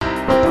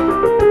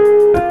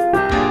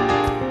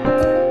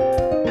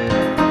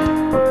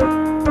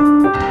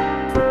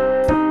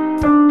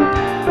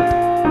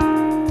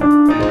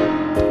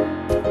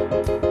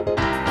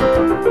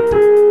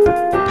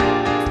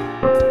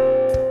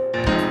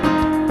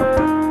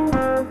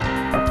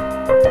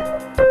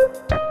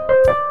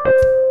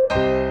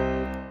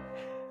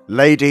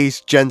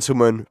Ladies,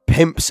 gentlemen,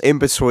 pimps in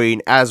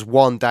between, as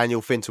one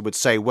Daniel Finton would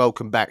say,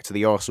 welcome back to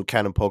the Arsenal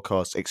Cannon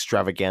Podcast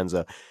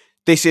Extravaganza.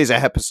 This is a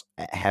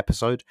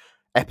episode.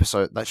 That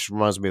just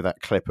reminds me of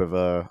that clip of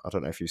I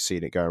don't know if you've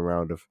seen it going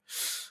around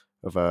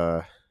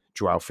of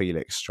Joao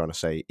Felix trying to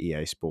say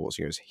EA Sports.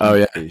 He goes,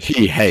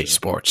 he hates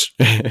sports.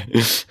 Yeah,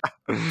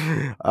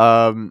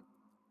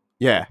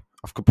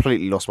 I've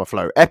completely lost my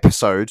flow.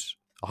 Episode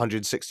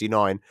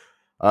 169.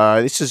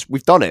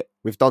 We've done it.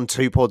 We've done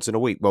 2 pods in a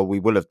week. Well,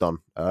 we will have done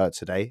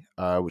today,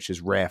 which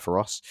is rare for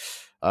us.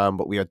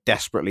 But we are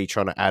desperately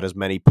trying to add as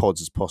many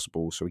pods as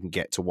possible so we can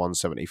get to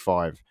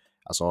 175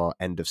 as our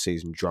end of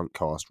season drunk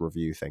cast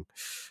review thing.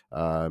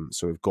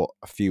 So we've got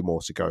a few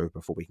more to go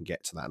before we can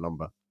get to that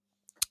number.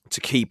 To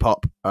keep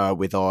up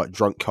with our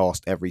drunk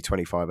cast every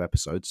 25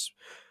 episodes,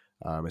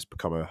 it's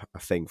become a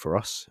thing for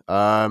us.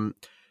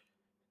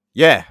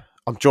 Yeah,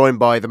 I'm joined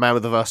by the man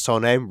with the versatile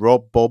name,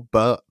 Rob Bob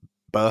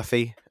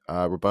Berthy.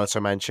 Roberto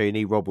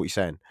Mancini. Rob, what are you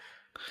saying?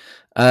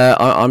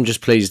 I'm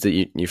just pleased that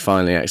you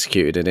finally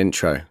executed an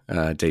intro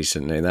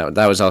decently.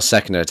 That was our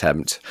second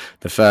attempt.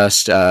 The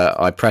first,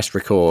 I pressed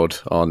record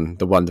on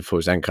the wonderful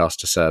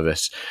Zencaster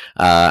service,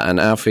 and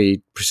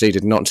Alfie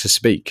proceeded not to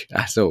speak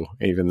at all,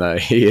 even though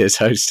he is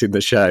hosting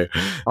the show.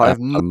 I have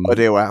no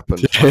idea what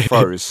happened. I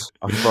froze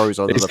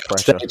under the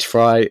pressure. Stage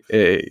fright.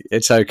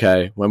 It's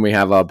okay. When we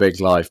have our big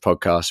live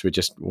podcast, we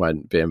just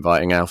won't be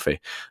inviting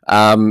Alfie.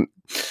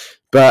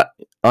 But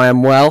I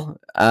am well.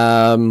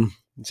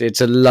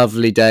 It's a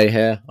lovely day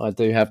here. I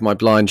do have my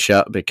blind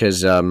shut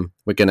because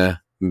we're going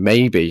to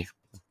maybe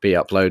be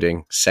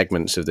uploading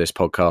segments of this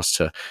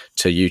podcast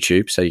to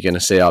YouTube. So you're going to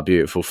see our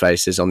beautiful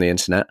faces on the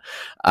internet.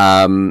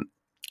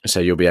 So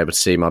you'll be able to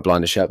see my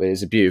blind shut. But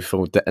it's a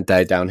beautiful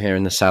day down here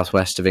in the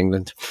southwest of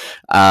England.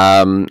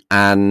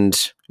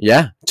 And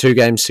yeah, 2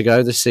 games to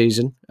go this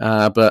season,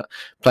 but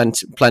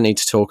plenty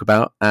to talk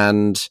about.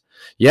 And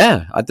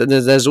yeah,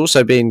 there's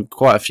also been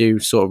quite a few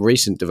sort of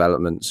recent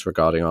developments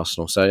regarding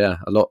Arsenal. So yeah,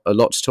 a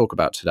lot to talk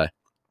about today.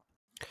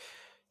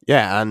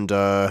 Yeah, and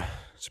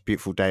it's a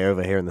beautiful day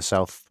over here in the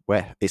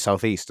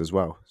southeast as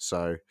well.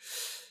 So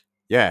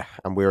yeah,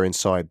 and we're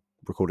inside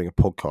recording a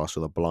podcast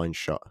with a blind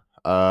shut.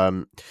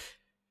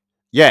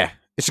 Yeah,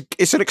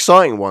 it's an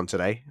exciting one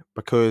today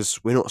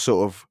because we're not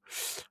sort of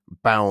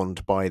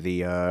bound by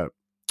the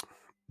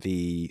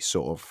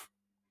sort of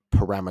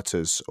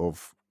parameters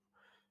of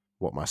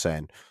what am I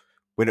saying?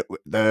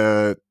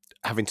 We're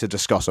having to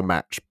discuss a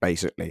match,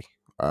 basically.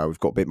 We've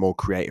got a bit more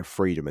creative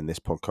freedom in this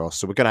podcast.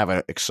 So we're going to have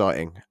an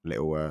exciting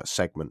little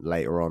segment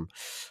later on,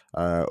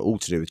 all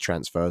to do with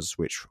transfers,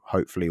 which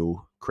hopefully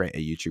will create a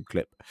YouTube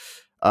clip.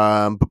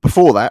 But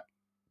before that,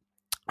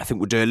 I think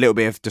we'll do a little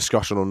bit of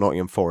discussion on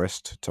Nottingham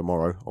Forest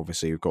tomorrow.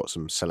 Obviously, we've got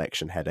some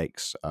selection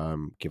headaches,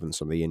 given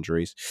some of the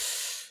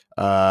injuries.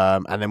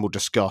 And then we'll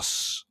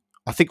discuss,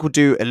 I think we'll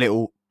do a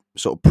little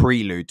sort of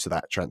prelude to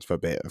that transfer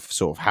bit of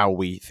sort of how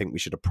we think we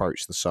should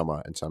approach the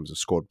summer in terms of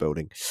squad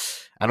building.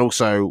 And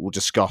also we'll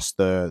discuss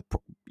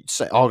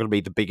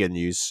arguably the bigger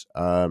news,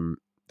 the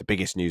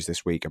biggest news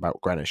this week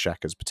about Granit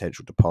Xhaka's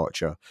potential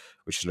departure,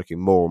 which is looking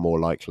more and more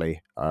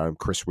likely.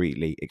 Chris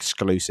Wheatley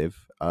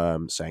exclusive,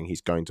 saying he's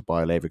going to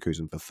buy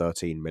Leverkusen for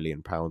 £13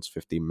 million,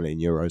 15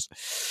 million euros.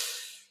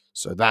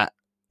 So that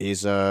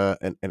is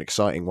an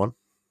exciting one.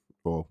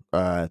 Well,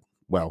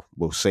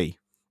 we'll see.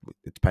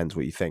 It depends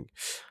what you think.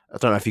 I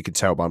don't know if you can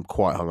tell, but I'm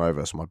quite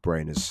hungover, so my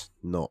brain is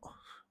not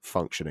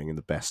functioning in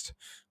the best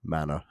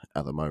manner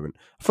at the moment.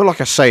 I feel like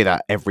I say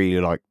that every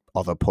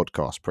other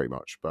podcast, pretty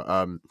much.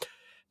 But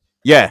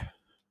yeah,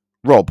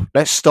 Rob,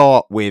 let's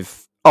start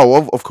with.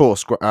 Oh, of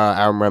course,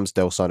 Aaron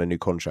Ramsdale signed a new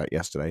contract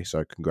yesterday,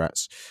 so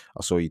congrats.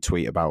 I saw you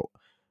tweet about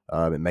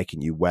it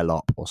making you well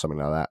up or something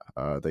like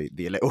that.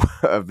 The little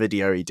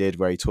video he did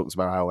where he talks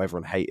about how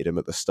everyone hated him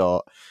at the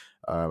start,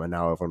 and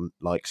now everyone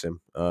likes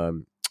him.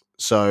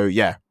 So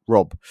yeah,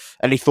 Rob,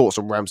 any thoughts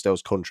on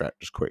Ramsdale's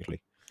contract, just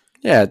quickly?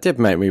 Yeah, it did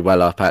make me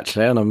well up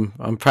actually, and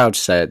I'm proud to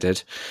say it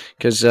did,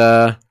 because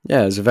yeah,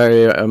 it was a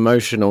very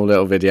emotional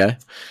little video,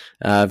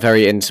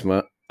 very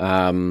intimate.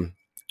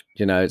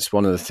 It's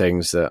one of the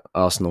things that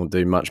Arsenal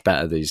do much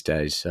better these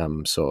days.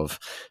 Sort of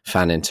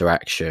fan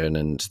interaction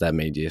and their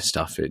media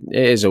stuff. It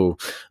is all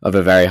of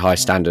a very high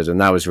standard, and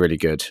that was really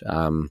good.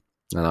 And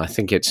I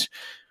think it's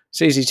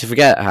easy to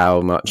forget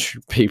how much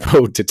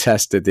people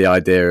detested the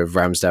idea of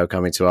Ramsdale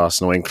coming to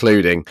Arsenal,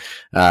 including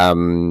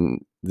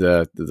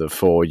the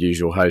 4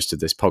 usual hosts of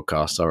this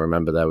podcast. I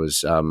remember there was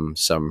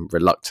some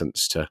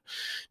reluctance to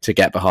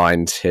get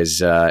behind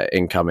his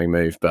incoming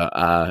move,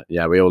 but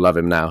yeah, we all love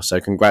him now. So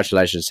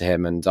congratulations to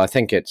him, and I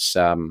think it's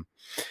a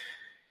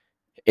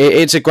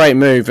great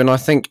move. And I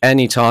think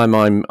any time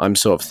I'm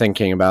sort of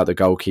thinking about the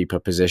goalkeeper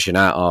position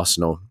at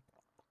Arsenal,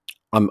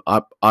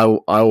 I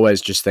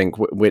always just think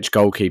which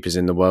goalkeepers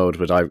in the world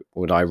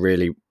would I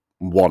really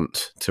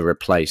want to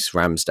replace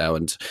Ramsdale,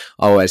 and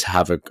I always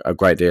have a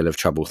great deal of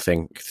trouble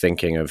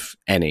thinking of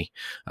any,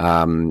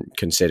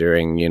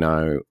 considering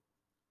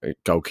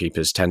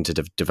goalkeepers tend to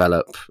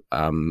develop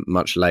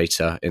much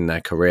later in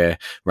their career.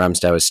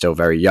 Ramsdale is still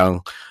very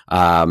young.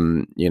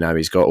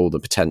 He's got all the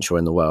potential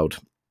in the world.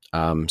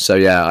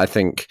 I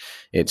think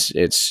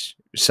it's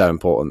so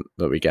important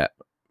that we get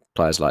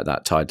players like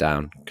that tied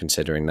down,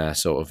 considering their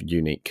sort of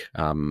unique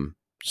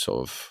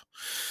sort of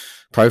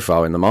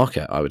profile in the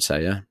market, I would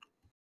say, yeah.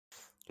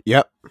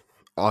 Yep.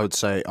 I would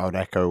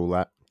echo all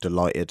that.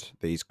 Delighted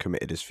that he's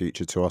committed his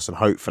future to us, and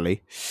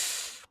hopefully,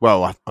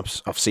 well,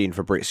 I've seen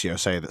Fabrizio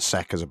say that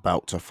Saka's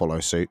about to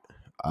follow suit,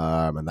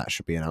 and that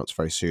should be announced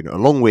very soon,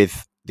 along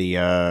with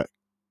the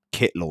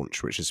kit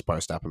launch, which is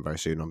supposed to happen very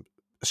soon. I'm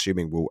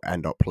assuming we'll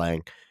end up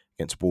playing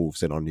against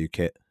Wolves in our new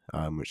kit,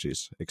 which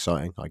is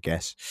exciting, I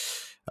guess.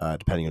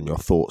 Depending on your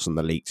thoughts on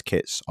the leaked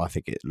kits, I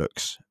think it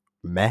looks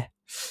meh,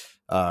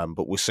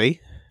 but we'll see.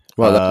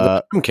 Well,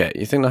 the home kit.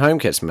 You think the home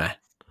kit's meh?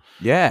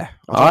 Yeah,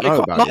 I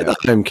like the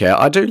home kit.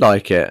 I do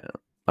like it.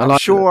 I'm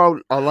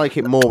sure I'll like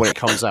it more when it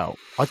comes out.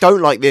 I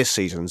don't like this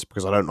season's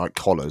because I don't like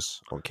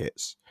collars on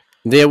kits.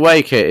 The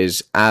away kit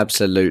is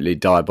absolutely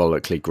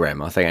diabolically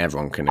grim. I think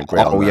everyone can agree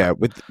on that. Oh, yeah,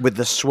 with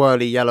the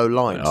swirly yellow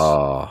lines.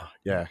 Oh,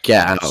 yeah.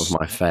 Get out of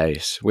my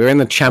face. We're in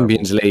the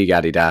Champions League,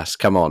 Adidas.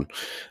 Come on.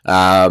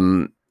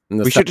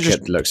 We should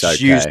have just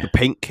used the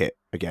pink kit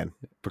again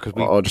because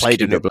we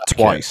played in it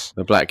twice. Kit.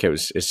 The black kit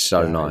is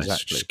so nice.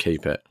 Exactly. Just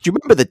keep it. Do you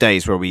remember the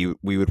days where we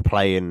would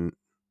play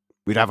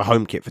we'd have a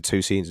home kit for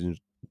two seasons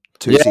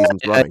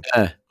running?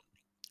 Yeah.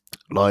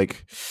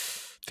 Like,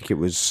 I think it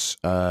was...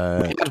 we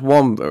had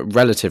one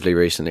relatively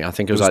recently. I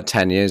think it was like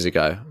 10 years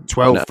ago.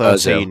 12,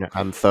 13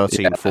 and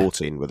 13,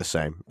 14 were the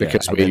same.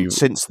 Because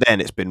since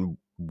then, it's been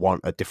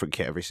a different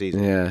kit every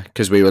season. Yeah,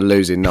 because we were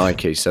losing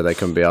Nike, so they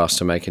couldn't be asked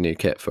to make a new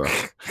kit for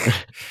us.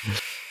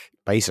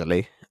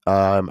 Basically.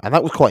 And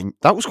that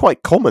was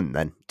quite common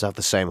then to have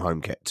the same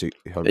home kit.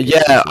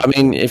 I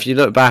mean, if you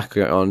look back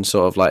on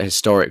sort of like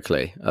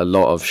historically, a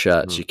lot of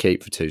shirts you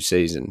keep for 2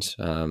 seasons.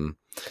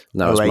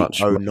 That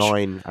 08,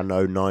 09 and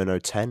 09,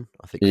 010,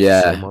 I think.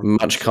 Yeah,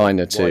 much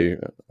kinder to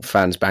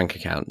fans' bank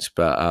accounts,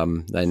 but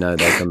they know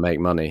they can make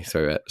money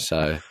through it.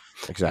 So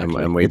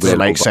exactly, and it doesn't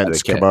make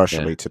sense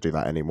commercially to do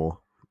that anymore.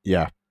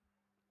 Yeah.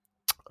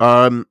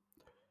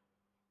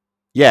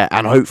 Yeah,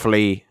 and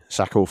hopefully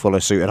Saka will follow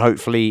suit, and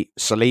hopefully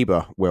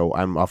Saliba will.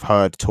 And I've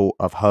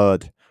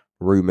heard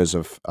rumours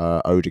of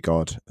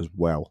Odegaard as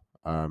well,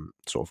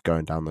 sort of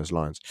going down those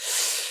lines.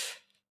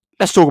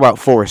 Let's talk about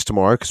Forest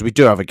tomorrow because we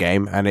do have a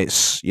game, and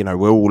it's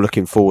we're all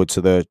looking forward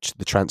to the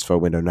transfer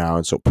window now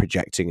and sort of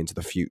projecting into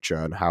the future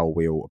and how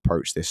we'll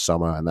approach this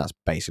summer, and that's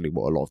basically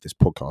what a lot of this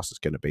podcast is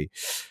going to be.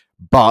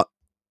 But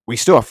we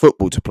still have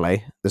football to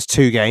play. There's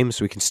 2 games.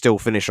 We can still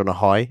finish on a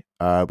high.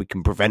 We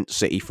can prevent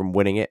City from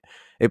winning it.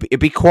 It'd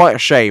be quite a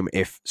shame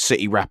if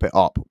City wrap it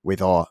up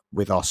with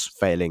us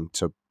failing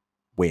to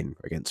win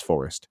against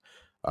Forest.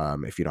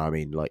 If you know what I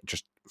mean, like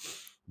just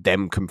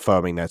them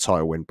confirming their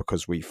title win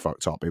because we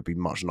fucked up. It'd be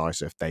much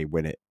nicer if they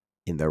win it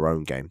in their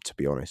own game, to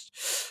be honest.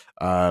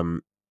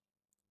 So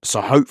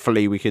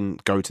hopefully we can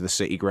go to the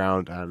City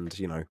ground and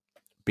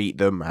beat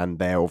them, and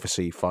they're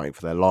obviously fighting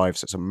for their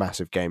lives. It's a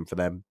massive game for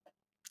them.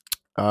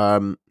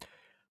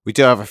 We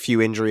do have a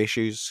few injury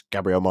issues.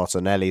 Gabriel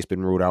Martinelli's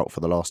been ruled out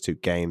for the last 2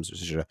 games,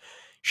 which is a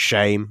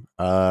shame.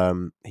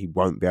 He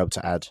won't be able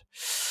to add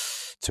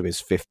to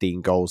his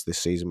 15 goals this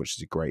season, which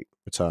is a great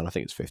return. I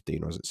think it's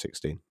 15, or is it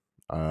 16?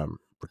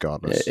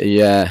 Regardless.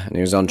 Yeah, and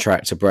he was on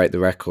track to break the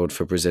record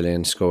for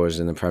Brazilian scorers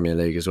in the Premier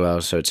League as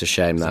well, so it's a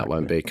shame that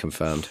won't be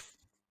confirmed.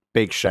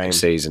 Big shame. Next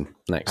season.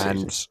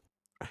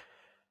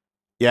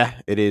 Yeah,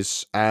 it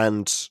is.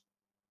 And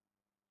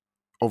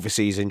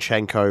obviously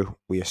Zinchenko,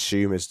 we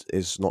assume,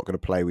 is not going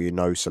to play. We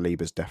know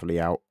Saliba's definitely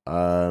out.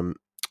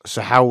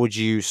 So how would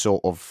you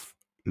sort of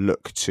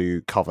look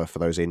to cover for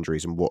those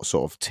injuries, and what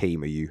sort of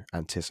team are you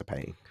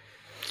anticipating?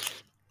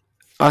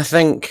 I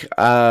think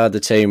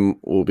the team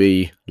will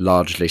be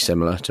largely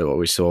similar to what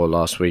we saw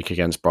last week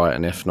against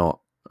Brighton, if not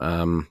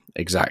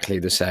exactly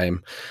the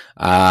same.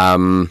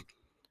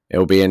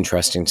 It'll be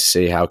interesting to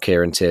see how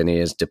Kieran Tierney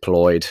is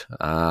deployed.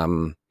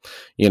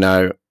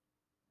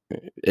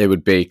 It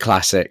would be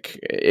classic.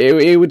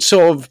 It would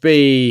sort of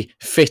be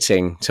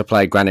fitting to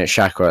play Granit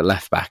Xhaka at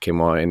left back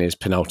in his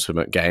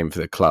penultimate game for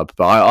the club,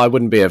 but I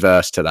wouldn't be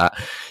averse to that.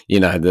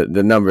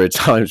 The number of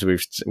times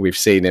we've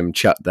seen him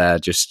chuck there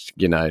just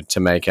to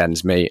make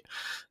ends meet.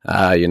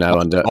 I'd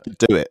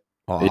do it.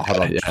 I'd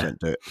 100%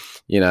 do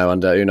it.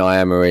 Under Unai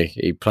Emery,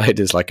 he played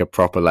as like a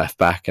proper left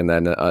back, and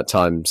then at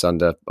times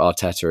under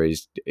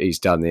Arteta, he's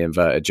done the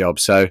inverted job.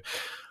 So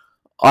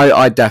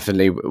I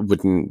definitely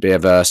wouldn't be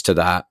averse to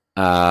that.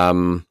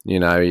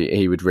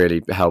 He would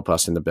really help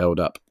us in the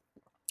build-up,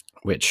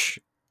 which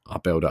our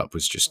build-up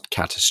was just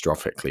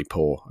catastrophically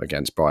poor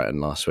against Brighton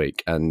last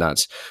week, and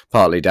that's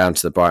partly down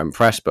to the Brighton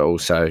press, but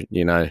also,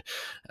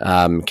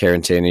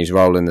 Kieran Tierney's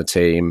role in the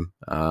team,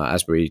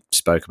 as we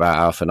spoke about,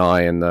 Alf and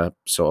I, in the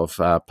sort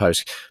of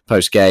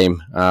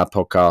post-game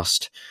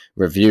podcast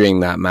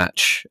reviewing that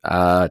match.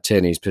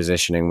 Tierney's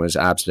positioning was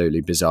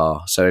absolutely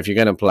bizarre. So if you're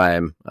going to play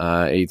him,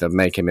 either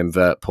make him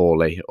invert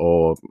poorly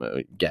or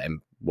get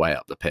him way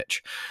up the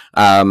pitch.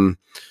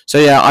 So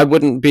yeah, I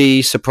wouldn't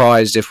be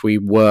surprised if we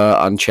were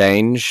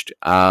unchanged.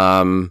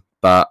 And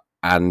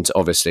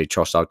obviously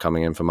Trossard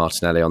coming in for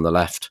Martinelli on the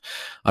left.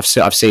 I've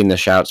seen the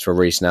shouts for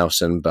Reece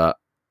Nelson, but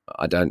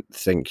I don't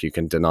think you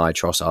can deny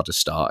Trossard to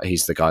start.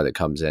 He's the guy that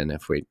comes in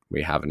if we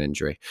have an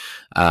injury.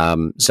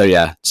 So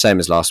yeah, same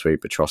as last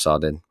week, but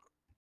Trossard in.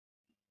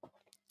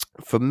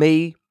 For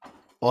me,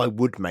 I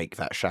would make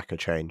that Xhaka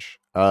change.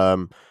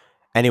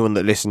 Anyone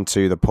that listened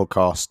to the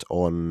podcast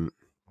on,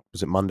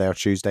 was it Monday or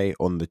Tuesday,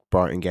 on the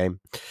Brighton game,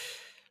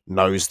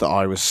 knows that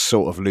I was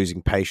sort of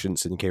losing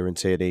patience in Kieran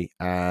Tierney,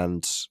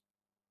 and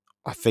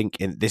I think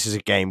this is a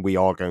game we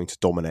are going to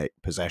dominate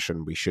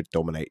possession. We should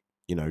dominate,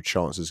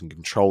 chances and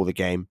control the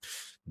game.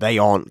 They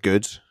aren't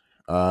good.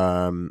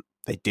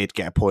 They did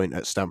get a point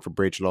at Stamford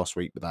Bridge last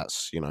week, but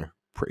that's,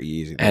 pretty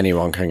easy.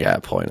 Anyone can get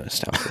a point at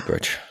Stamford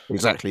Bridge.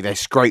 Exactly. They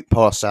scraped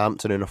past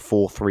Southampton in a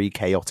 4-3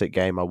 chaotic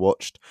game I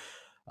watched,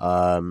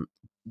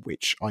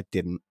 which I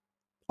didn't.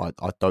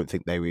 I don't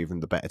think they were even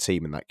the better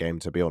team in that game,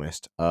 to be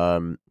honest.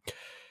 Morgan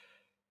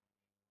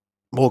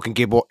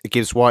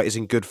Gibbs White is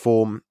in good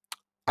form.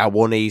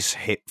 Awoni's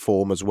hit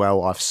form as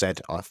well. I've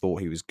said I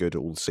thought he was good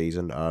all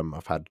season.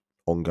 I've had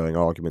ongoing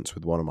arguments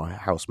with one of my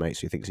housemates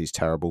who thinks he's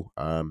terrible.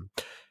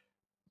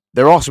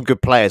 There are some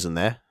good players in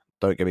there,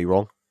 don't get me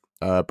wrong.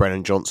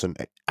 Brennan Johnson,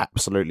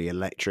 absolutely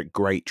electric,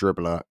 great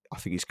dribbler. I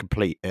think he's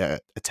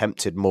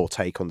attempted more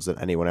take-ons than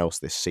anyone else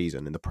this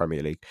season in the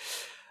Premier League.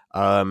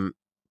 There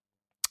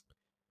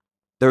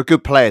are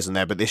good players in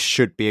there, but this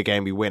should be a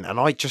game we win. And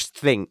I just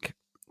think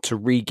to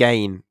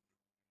regain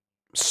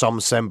some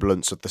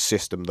semblance of the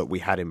system that we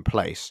had in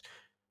place,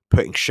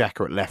 putting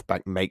Xhaka at left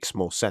back makes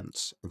more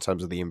sense in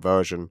terms of the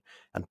inversion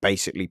and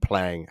basically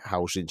playing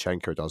how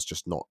Zinchenko does,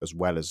 just not as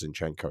well as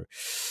Zinchenko.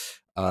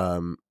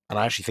 And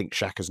I actually think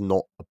Xhaka's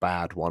not a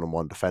bad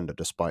one-on-one defender,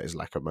 despite his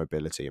lack of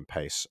mobility and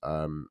pace.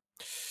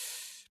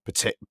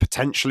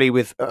 Potentially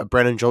with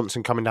Brennan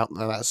Johnson coming down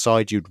that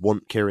side, you'd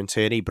want Kieran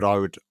Tierney, but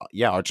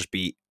I'd just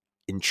be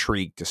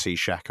intrigued to see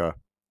Xhaka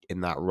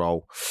in that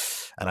role.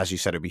 And as you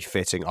said, it'd be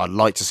fitting. I'd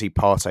like to see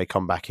Partey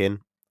come back in.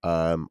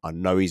 I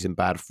know he's in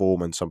bad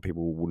form, and some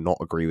people will not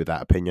agree with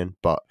that opinion,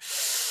 but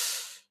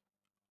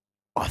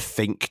I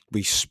think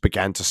we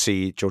began to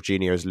see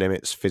Jorginho's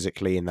limits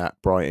physically in that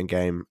Brighton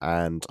game,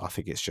 and I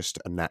think it's just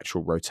a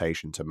natural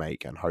rotation to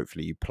make, and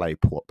hopefully you play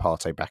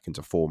Partey back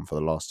into form for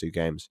the last two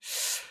games.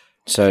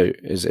 So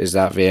is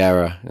that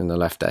Vieira in the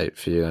left 8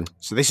 for you then?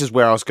 So this is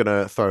where I was going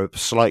to throw a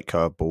slight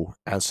curveball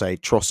and say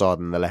Trossard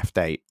in the left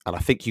 8, and I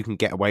think you can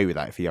get away with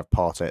that if you have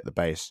Partey at the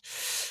base.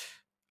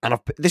 And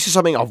this is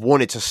something I've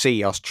wanted to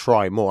see us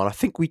try more. And I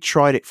think we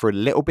tried it for a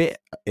little bit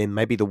in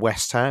maybe the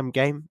West Ham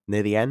game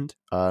near the end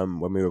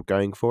when we were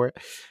going for it.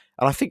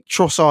 And I think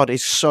Trossard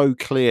is so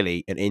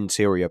clearly an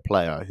interior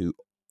player who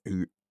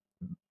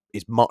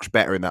is much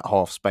better in that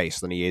half space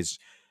than he is,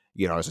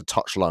 as a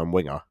touchline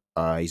winger.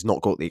 He's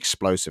not got the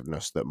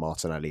explosiveness that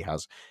Martinelli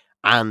has.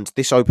 And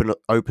this opens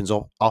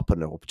up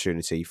an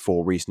opportunity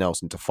for Reece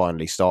Nelson to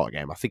finally start a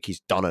game. I think he's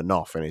done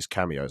enough in his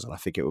cameos, and I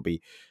think it would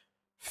be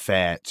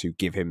fair to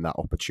give him that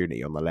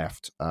opportunity on the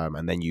left,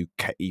 and then you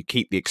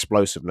keep the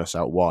explosiveness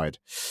out wide,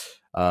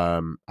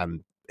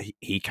 and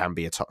he can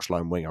be a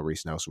touchline winger,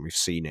 Reece Nelson. We've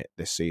seen it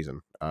this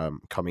season.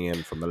 Coming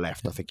in from the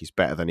left, I think he's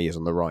better than he is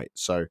on the right.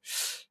 So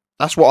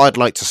that's what I'd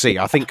like to see.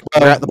 I think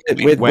we're at the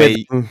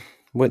point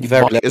with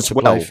very little to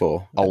play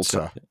for.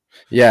 Alter.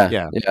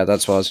 Yeah,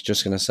 that's what I was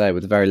just going to say.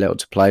 With very little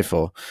to play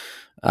for,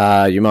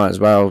 you might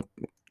as well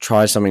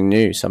try something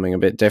new, something a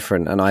bit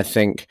different. And I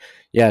think,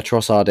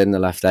 Trossard in the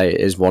left 8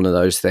 is one of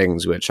those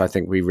things which I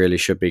think we really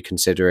should be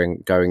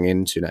considering going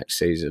into next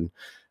season.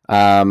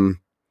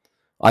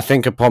 I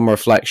think upon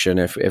reflection,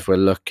 if we're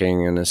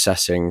looking and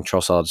assessing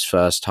Trossard's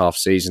first half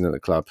season at the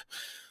club,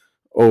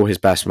 all his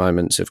best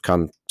moments have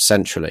come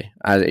centrally.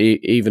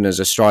 Even as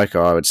a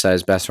striker, I would say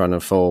his best run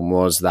of form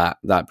was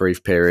that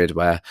brief period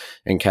where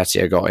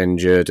Nketiah got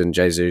injured and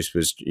Jesus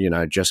was,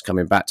 just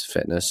coming back to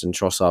fitness, and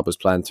Trossard was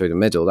playing through the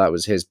middle. That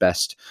was his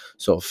best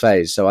sort of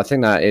phase. So I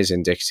think that is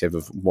indicative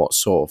of what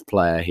sort of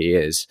player he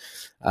is.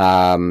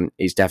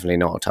 He's definitely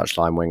not a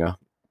touchline winger.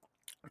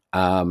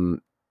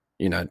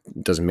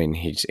 Doesn't mean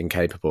he's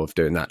incapable of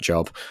doing that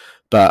job,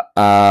 but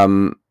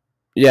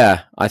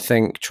I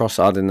think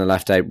Trossard in the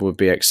left 8 would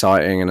be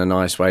exciting and a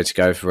nice way to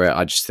go for it.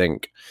 I just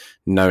think,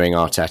 knowing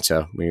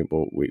Arteta,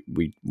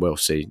 we will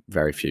see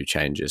very few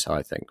changes,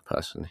 I think,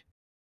 personally.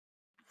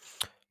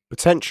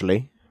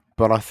 Potentially,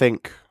 but I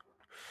think,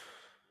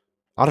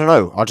 I don't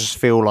know, I just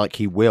feel like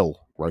he will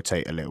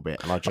rotate a little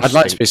bit. And I'd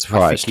like to be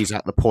surprised. I think he's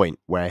at the point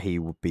where he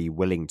would be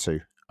willing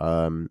to.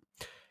 And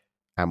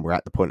we're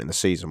at the point in the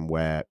season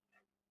where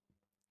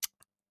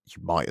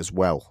you might as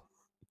well,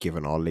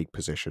 given our league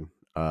position.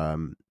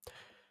 And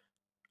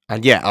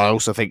I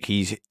also think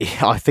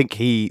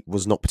he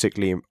was not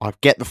particularly. I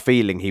get the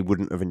feeling he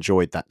wouldn't have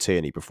enjoyed that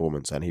Tierney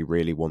performance, and he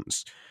really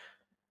wants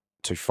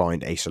to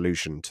find a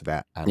solution to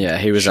that. And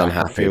he was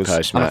unhappy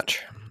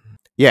post-match.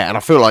 Yeah, and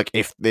I feel like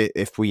if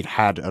we'd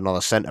had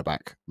another centre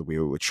back that we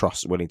were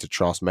willing to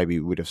trust, maybe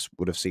we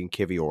would have seen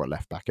Kivy or a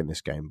left back in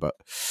this game. But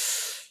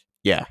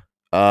yeah,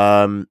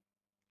 that's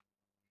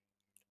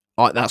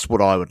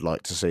what I would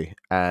like to see,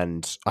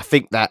 and I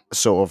think that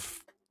sort of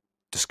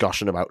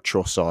discussion about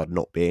Trossard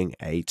not being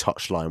a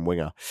touchline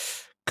winger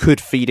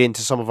could feed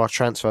into some of our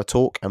transfer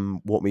talk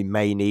and what we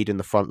may need in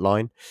the front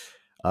line,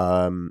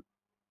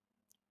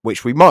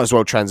 which we might as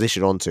well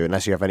transition onto,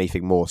 unless you have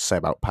anything more to say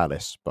about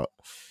Palace. But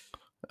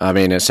I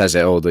mean, it says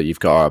it all that you've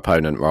got our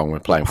opponent wrong.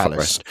 We're playing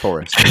Palace,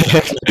 Forest.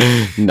 Forest.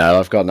 No,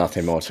 I've got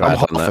nothing more to I'm add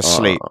half on that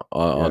asleep.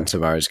 on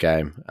tomorrow's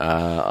game.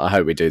 I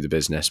hope we do the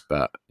business,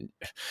 but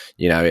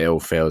it all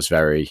feels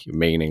very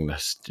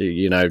meaningless.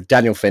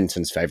 Daniel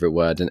Finton's favourite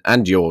word,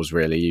 and yours,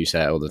 really. You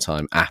say it all the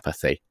time.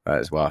 Apathy. That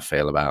is what I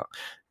feel about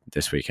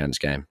this weekend's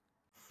game.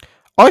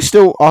 I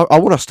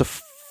want us to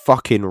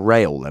fucking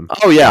rail them.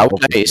 Oh yeah, I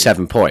want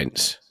 87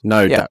 points,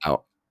 no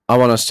doubt. I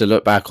want us to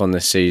look back on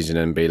this season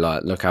and be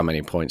like, look how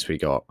many points we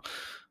got.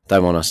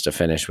 Don't want us to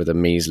finish with a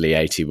measly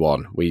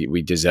 81.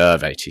 We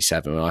deserve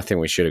 87. I think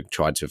we should have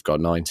tried to have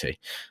got 90.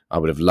 I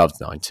would have loved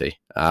 90.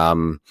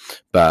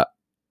 But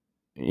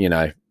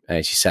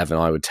 87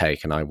 I would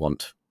take, and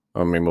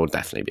we'll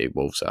definitely be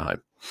Wolves at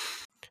home.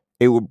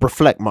 It would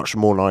reflect much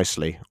more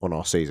nicely on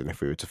our season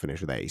if we were to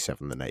finish with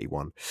 87 than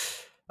 81.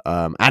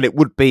 And it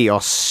would be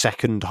our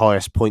second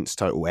highest points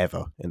total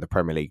ever in the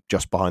Premier League,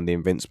 just behind the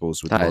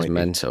Invincibles. With that is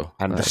mental.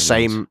 And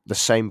the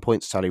same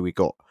points tally we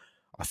got,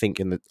 I think,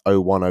 in the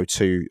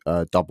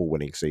 01-02 double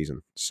winning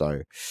season.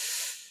 So,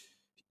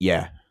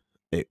 yeah,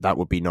 that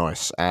would be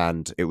nice.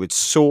 And it would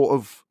sort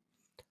of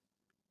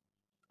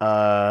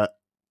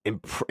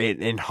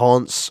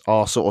enhance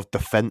our sort of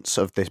defence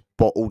of this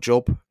bottle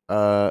job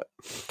sort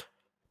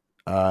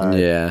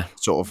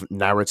of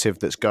narrative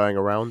that's going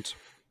around.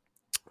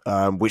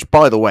 Which,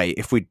 by the way,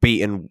 if we'd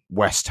beaten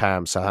West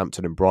Ham,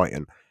 Southampton and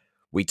Brighton,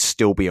 we'd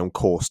still be on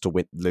course to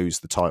lose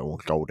the title on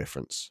goal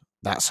difference.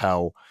 That's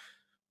how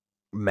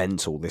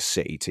mental this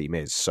City team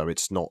is. So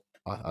it's not...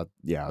 I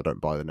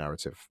don't buy the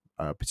narrative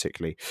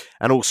particularly.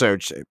 And also,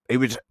 it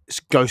would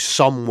go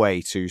some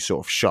way to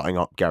sort of shutting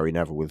up Gary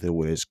Neville with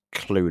all his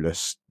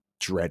clueless,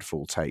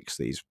 dreadful takes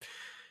that he's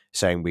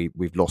saying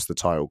we've lost the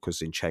title because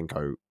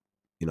Zinchenko,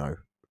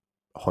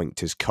 hoinked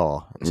his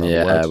car.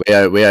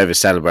 Yeah, we over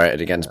celebrated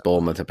against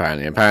Bournemouth.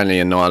 Apparently,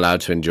 you're not allowed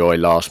to enjoy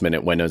last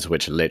minute winners,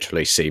 which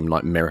literally seem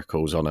like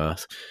miracles on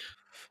earth.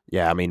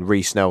 Yeah, I mean,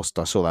 Reece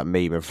Nelson. I saw that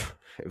meme of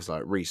it was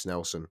like Reece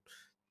Nelson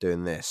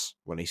doing this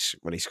when he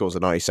scores the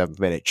 97th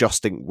minute,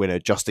 just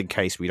in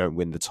case we don't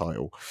win the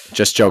title.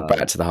 Just jog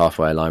back to the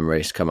halfway line,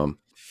 Reece. Come on,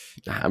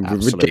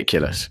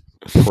 ridiculous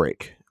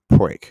prick.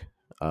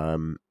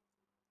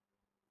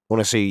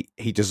 Honestly,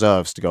 he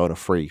deserves to go on a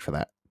free for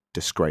that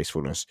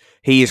disgracefulness.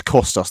 He has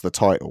cost us the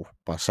title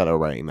by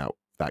celebrating that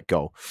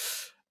goal.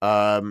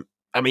 I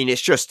mean,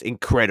 it's just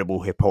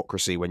incredible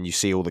hypocrisy when you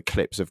see all the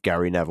clips of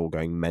Gary Neville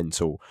going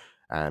mental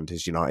and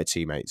his United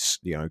teammates,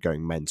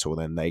 going mental,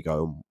 then they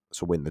go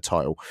to win the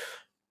title.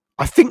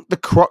 I think the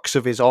crux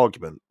of his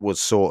argument was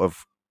sort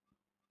of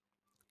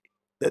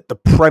that the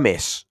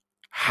premise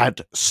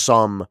had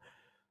some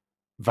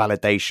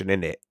validation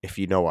in it, if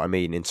you know what I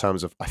mean, in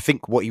terms of, I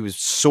think what he was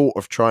sort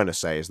of trying to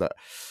say is that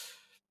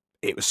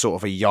it was sort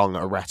of a young,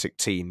 erratic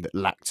team that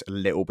lacked a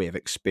little bit of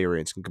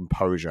experience and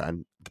composure,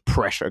 and the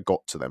pressure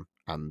got to them,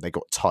 and they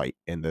got tight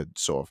in the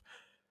sort of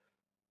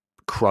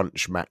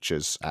crunch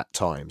matches at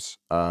times.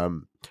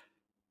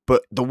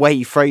 But the way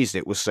he phrased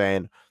it was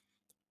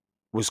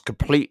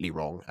completely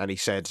wrong, and he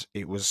said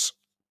it was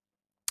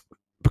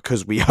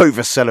because we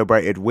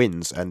over-celebrated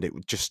wins, and it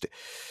would just...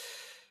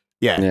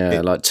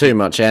 like too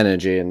much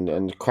energy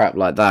and crap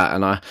like that.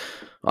 And I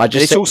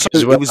just... It was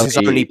his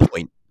only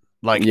point.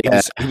 Like,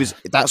 it was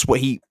that's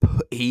what he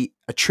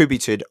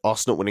attributed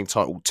us not winning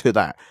title to,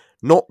 that.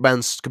 Not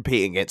man's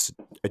competing against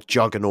a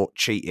juggernaut,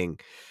 cheating,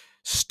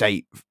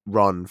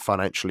 state-run,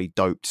 financially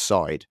doped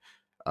side,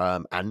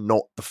 and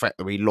not the fact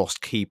that we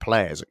lost key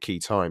players at key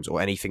times or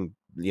anything,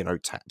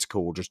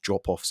 tactical or just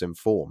drop-offs in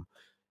form.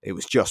 It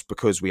was just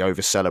because we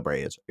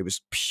over-celebrated. It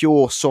was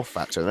pure soft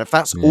factor. And if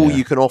that's all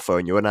you can offer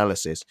in your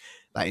analysis,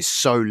 that is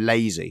so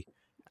lazy.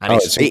 And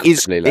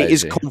it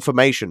is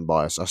confirmation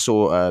bias. I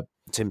saw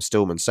Tim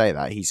Stillman say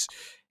that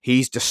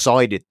he's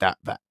decided that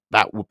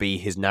would be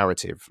his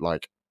narrative,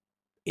 like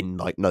in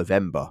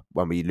November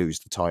when we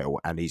lose the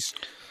title, and he's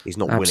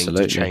not willing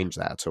to change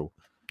that at all.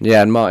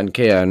 Yeah, and Martin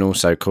Keown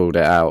also called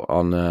it out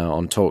on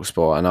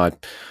TalkSport, and I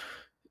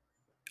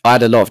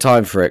had a lot of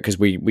time for it because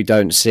we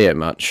don't see it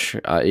much,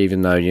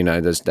 even though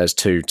there's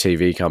two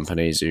TV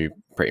companies who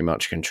pretty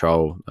much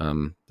control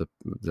the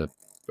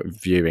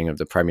viewing of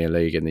the Premier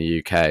League in the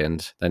UK,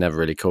 and they never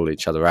really call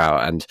each other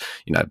out. And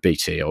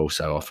BT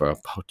also offer a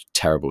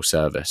terrible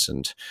service,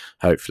 and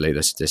hopefully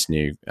this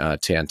new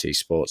TNT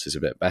Sports is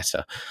a bit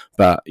better.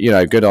 But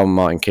good on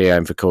Martin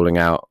Keown for calling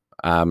out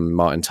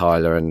Martin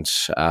Tyler and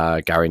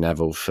Gary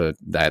Neville for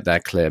their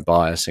clear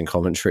bias in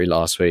commentary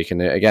last week.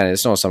 And again,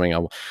 it's not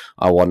something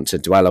I want to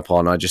dwell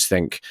upon. I just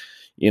think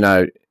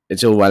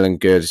it's all well and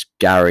good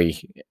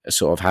Gary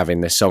sort of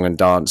having this song and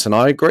dance, and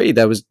I agree.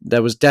 There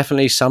was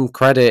definitely some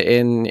credit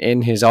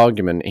in his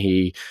argument.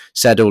 He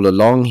said all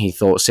along he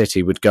thought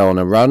City would go on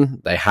a run.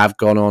 They have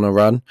gone on a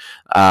run,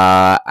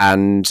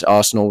 and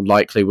Arsenal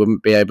likely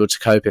wouldn't be able to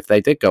cope if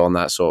they did go on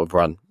that sort of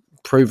run.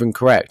 Proven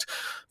correct,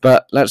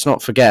 but let's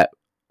not forget.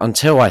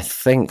 Until I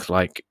think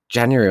like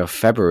January or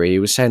February, he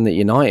was saying that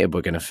United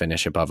were going to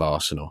finish above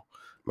Arsenal.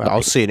 Well, I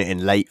was seeing it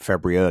in late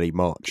February, early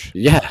March.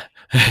 Yeah.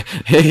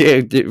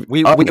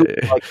 we were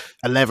like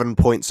 11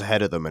 points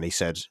ahead of them, and he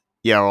said,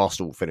 yeah,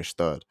 Arsenal will finish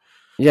third.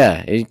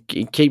 Yeah, he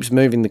keeps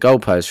moving the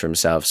goalposts for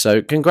himself.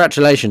 So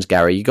congratulations,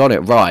 Gary. You got it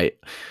right.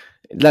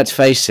 Let's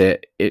face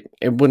it,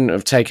 it wouldn't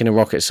have taken a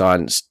rocket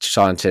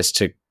scientist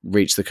to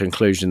reach the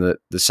conclusion that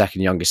the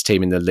second youngest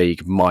team in the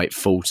league might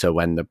falter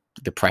when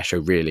the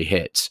pressure really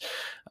hits.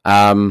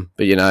 But,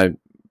 you know,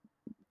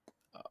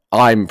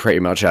 I'm pretty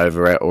much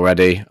over it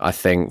already. I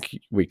think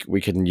we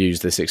can use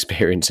this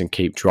experience and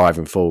keep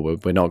driving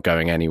forward. We're not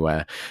going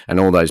anywhere. And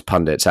all those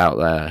pundits out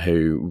there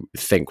who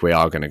think we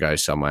are going to go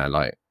somewhere,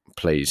 like,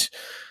 please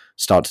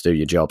start to do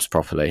your jobs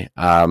properly.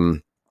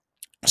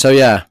 So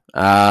yeah,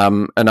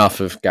 enough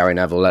of Gary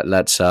Neville.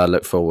 Let's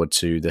look forward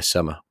to this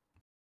summer.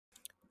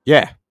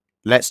 Yeah,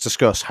 let's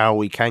discuss how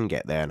we can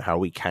get there and how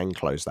we can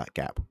close that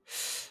gap.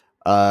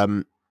 I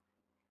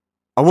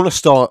want to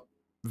start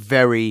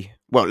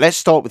let's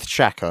start with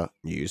Xhaka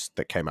news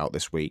that came out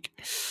this week.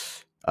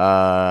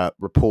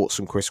 Reports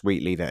from Chris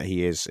Wheatley that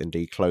he is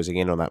indeed closing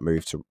in on that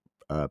move to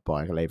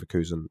buy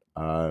Leverkusen.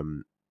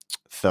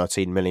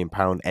 £13 million,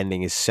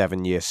 ending his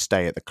 7-year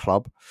stay at the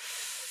club.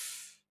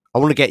 I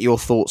want to get your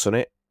thoughts on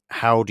it.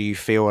 How do you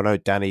feel? I know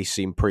Danny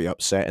seemed pretty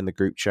upset in the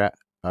group chat.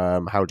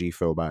 How do you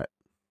feel about it?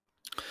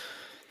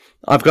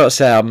 I've got to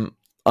say,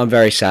 I'm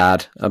very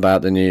sad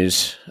about the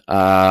news.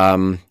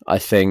 I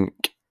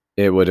think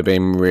it would have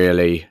been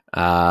really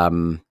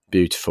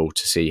beautiful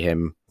to see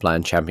him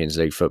playing Champions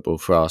League football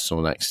for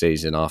Arsenal next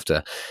season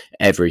after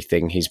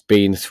everything he's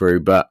been through.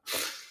 But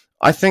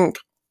I think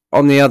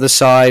on the other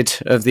side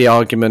of the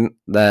argument,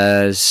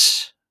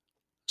 there's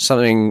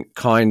something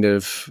kind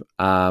of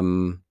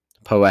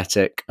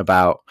poetic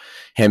about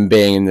him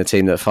being in the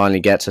team that finally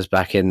gets us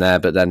back in there,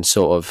 but then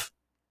sort of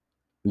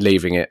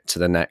leaving it to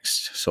the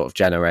next sort of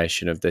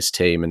generation of this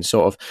team and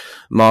sort of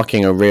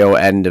marking a real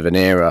end of an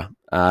era.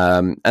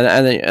 And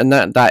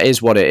that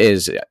is what it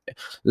is.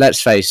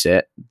 Let's face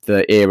it,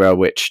 the era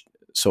which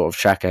sort of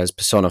Xhaka has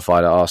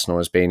personified at Arsenal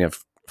has been a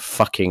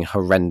fucking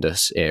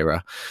horrendous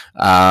era.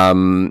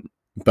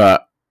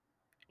 But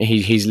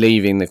he's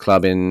leaving the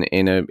club in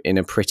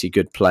a pretty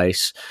good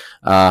place.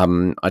 I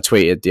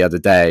tweeted the other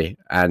day,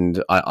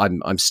 and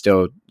I'm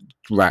still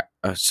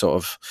sort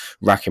of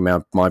racking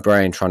my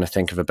brain trying to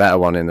think of a better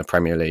one in the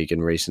Premier League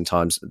in recent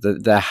times.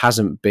 There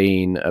hasn't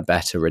been a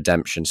better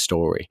redemption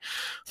story,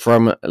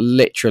 from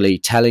literally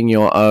telling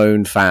your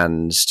own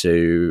fans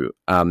to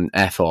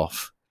F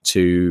off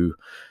to,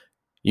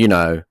 you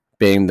know,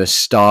 being the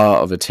star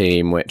of a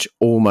team which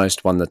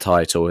almost won the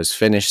title, has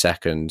finished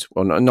second.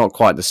 Well, not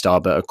quite the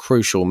star, but a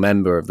crucial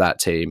member of that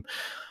team.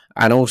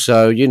 And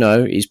also, you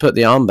know, he's put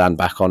the armband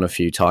back on a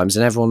few times,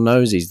 and everyone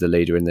knows he's the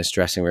leader in this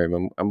dressing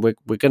room, and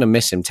we're going to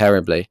miss him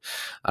terribly.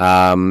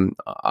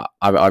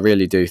 I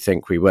really do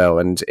think we will,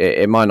 and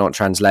it might not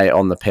translate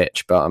on the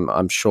pitch, but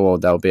I'm sure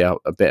there'll be a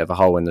bit of a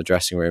hole in the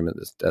dressing room at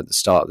the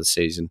start of the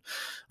season.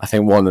 I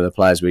think one of the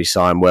players we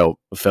sign will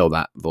fill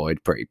that void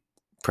pretty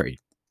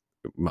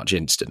much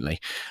instantly.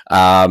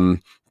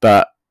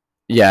 But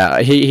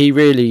yeah, he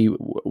really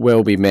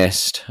will be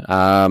missed.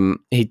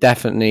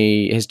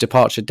 His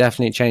departure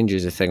definitely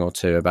changes a thing or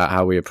two about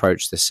how we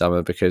approach this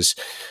summer, because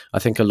I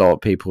think a lot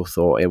of people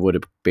thought it would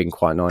have been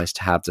quite nice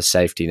to have the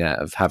safety net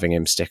of having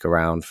him stick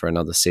around for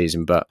another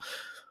season. But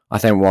I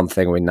think one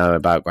thing we know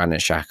about Granit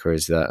Xhaka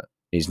is that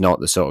he's not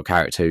the sort of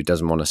character who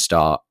doesn't want to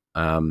start.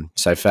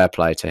 So fair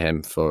play to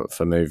him for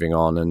moving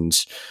on and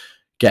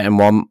getting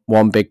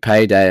one big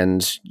payday.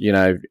 And, you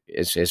know,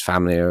 his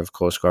family are, of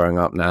course, growing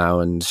up now,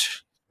 and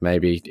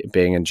maybe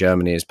being in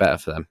Germany is better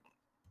for them.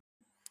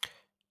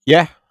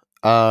 Yeah.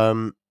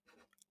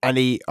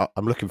 Andy,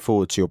 I'm looking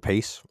forward to your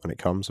piece when it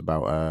comes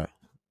about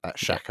that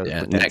Xhaka.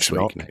 Yeah, next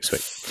week.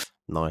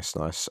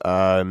 Nice.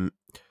 And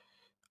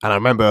I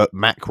remember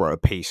Mac wrote a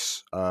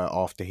piece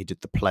after he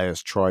did the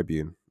Players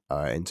Tribune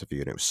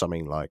interview, and it was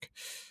something like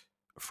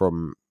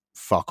from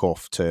fuck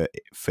off to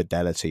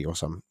fidelity or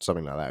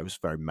something like that. It was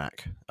very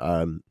Mac.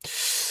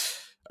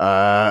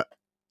 Yeah,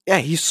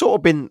 he's sort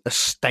of been a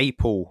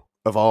staple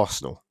of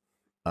Arsenal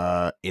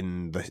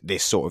in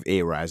this sort of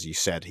era, as you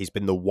said. He's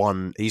been the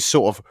one. He's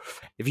sort of,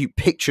 if you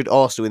pictured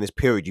Arsenal in this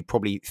period, you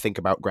probably think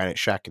about Granit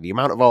Xhaka. The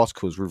amount of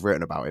articles we've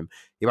written about him,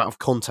 the amount of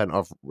content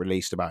I've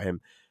released about him.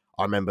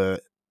 I remember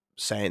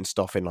saying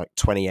stuff in like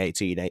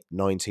 2018,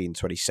 19,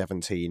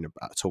 2017,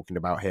 talking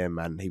about him,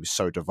 and he was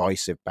so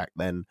divisive back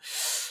then.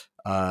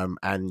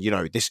 And, you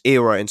know, this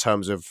era in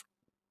terms of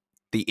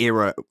the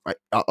era,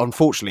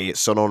 unfortunately,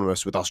 it's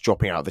synonymous with us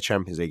dropping out of the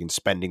Champions League and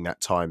spending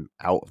that time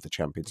out of the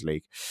Champions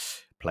League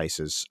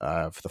places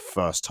for the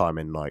first time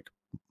in like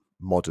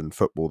modern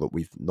football that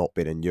we've not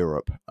been in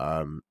Europe.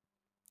 And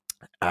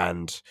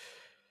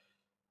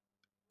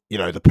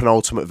the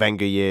penultimate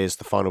Wenger years,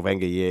 the final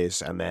Wenger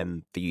years, and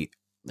then the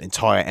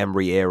entire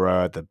Emery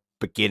era, the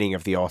beginning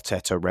of the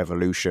Arteta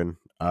revolution.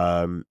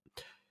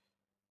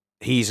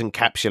 He's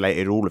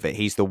encapsulated all of it.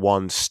 He's the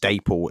one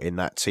staple in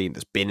that team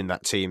that's been in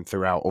that team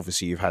throughout.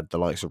 Obviously, you've had the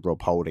likes of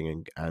Rob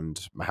Holding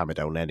and Mohamed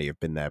El Neni have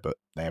been there, but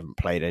they haven't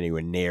played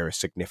anywhere near a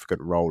significant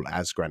role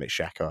as Granit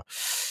Xhaka.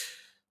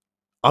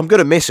 I'm going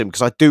to miss him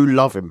because I do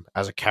love him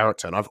as a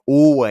character, and I've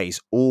always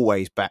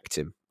backed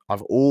him.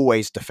 I've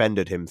always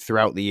defended him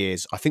throughout the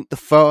years. I think the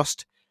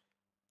first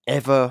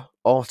ever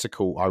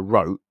article I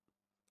wrote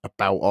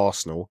about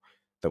Arsenal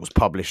that was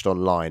published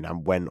online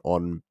and went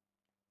on,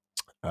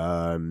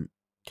 I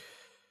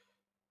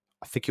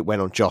think it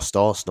went on Just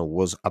Arsenal,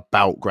 was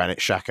about Granit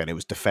Xhaka, and it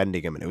was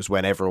defending him, and it was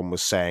when everyone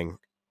was saying,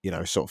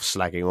 sort of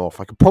slagging off.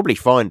 I could probably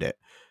find it.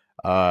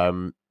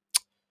 And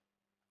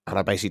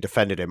I basically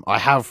defended him. I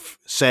have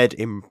said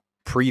in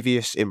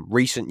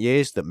recent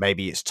years that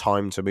maybe it's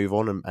time to move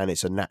on and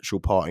it's a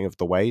natural parting of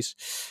the ways.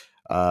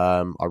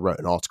 I wrote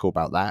an article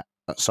about that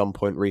at some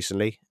point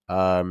recently.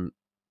 And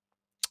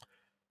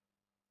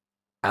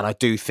I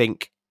do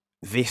think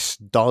this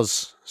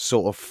does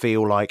sort of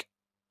feel like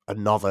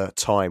another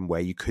time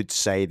where you could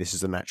say this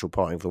is the natural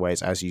parting of the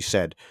ways. As you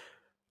said,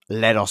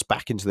 led us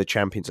back into the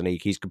Champions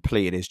League. He's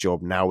completed his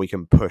job. Now we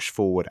can push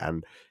forward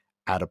and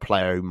add a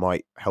player who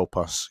might help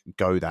us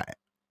go that,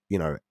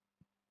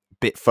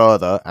 bit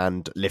further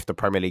and lift the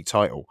Premier League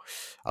title.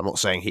 I'm not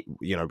saying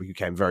we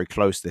came very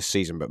close this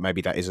season, but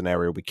maybe that is an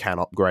area we can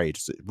upgrade,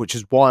 which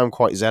is why I'm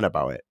quite zen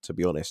about it, to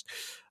be honest.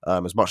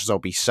 As much as I'll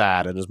be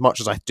sad, and as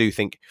much as I do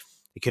think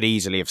he could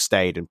easily have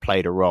stayed and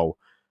played a role,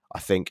 I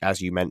think,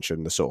 as you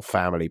mentioned, the sort of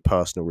family,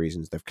 personal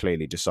reasons, they've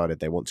clearly decided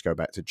they want to go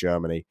back to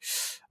Germany.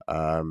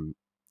 And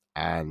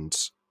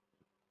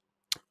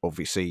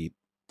obviously,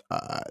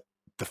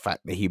 the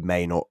fact that he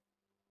may not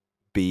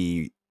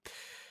be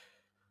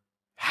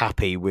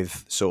happy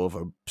with sort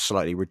of a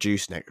slightly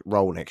reduced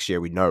role next year.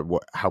 We know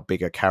how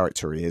big a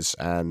character he is,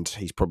 and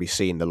he's probably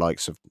seen the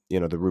likes of,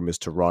 the rumours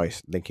to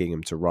Rice, linking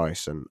him to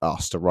Rice and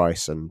us to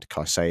Rice and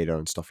Caicedo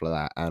and stuff like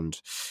that,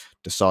 and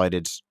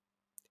decided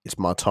it's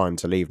my time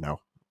to leave now.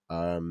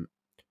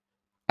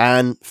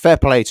 And fair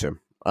play to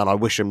him, and I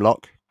wish him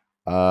luck.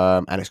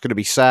 And it's going to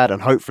be sad,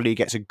 and hopefully he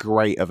gets a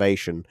great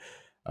ovation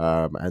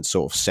and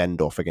sort of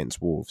send off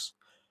against Wolves.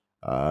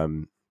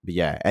 But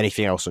yeah,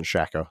 anything else on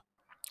Xhaka?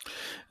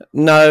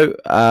 No,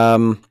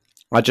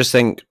 I just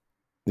think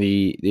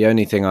the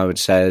only thing I would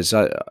say is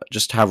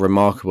just how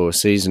remarkable a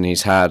season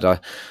he's had. I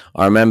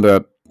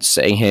remember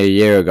sitting here a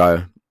year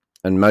ago,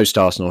 and most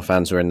Arsenal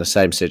fans were in the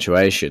same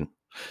situation.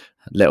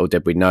 Little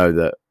did we know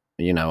that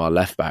our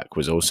left back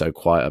was also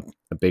quite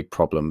a big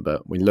problem.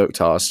 But we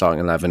looked at our starting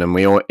 11, and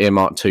we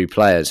earmarked two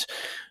players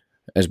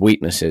as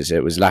weaknesses.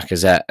 It was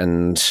Lacazette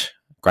and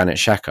Granit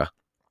Xhaka.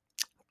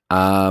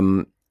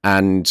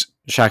 And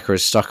Xhaka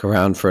has stuck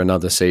around for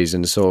another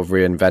season, sort of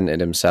reinvented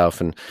himself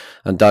and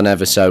done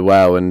ever so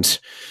well. And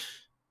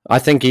I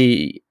think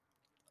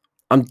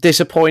I'm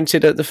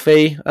disappointed at the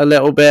fee a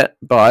little bit,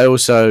 but I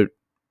also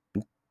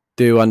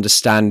do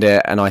understand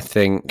it. And I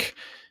think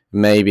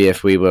maybe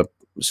if we were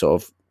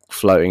sort of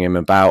floating him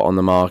about on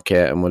the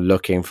market and were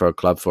looking for a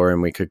club for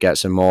him, we could get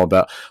some more.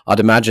 But I'd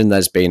imagine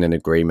there's been an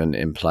agreement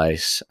in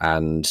place.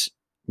 And,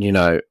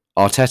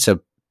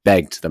 Arteta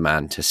begged the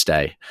man to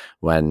stay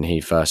when he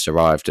first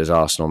arrived as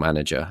Arsenal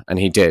manager, and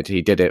he did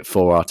it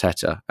for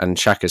Arteta. And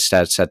Xhaka's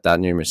said that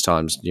numerous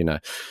times.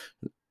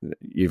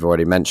 You've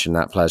already mentioned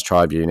that Players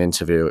Tribune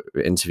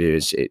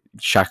interviews.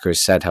 Xhaka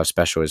has said how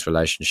special his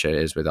relationship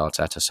is with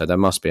Arteta, so there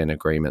must be an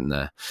agreement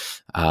there.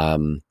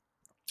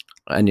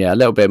 And yeah, a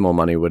little bit more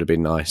money would have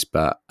been nice,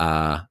 but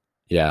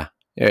yeah,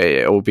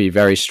 it will be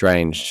very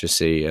strange to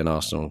see an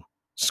Arsenal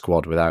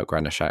squad without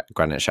Granit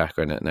Xhaka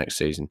in it next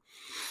season.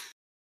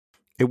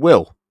 It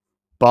will.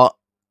 But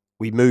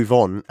we move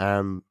on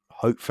and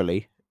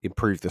hopefully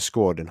improve the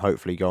squad and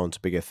hopefully go on to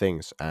bigger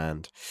things.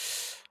 And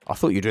I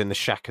thought you were doing the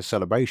Xhaka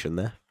celebration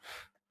there.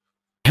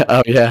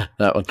 Oh, yeah,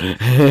 that one.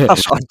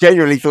 I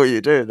genuinely thought you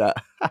were doing that.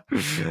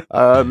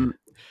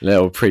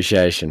 Little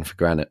appreciation for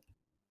Granit.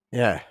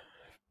 Yeah.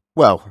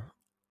 Well,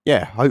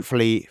 yeah,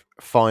 hopefully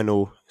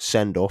final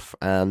send-off,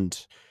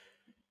 and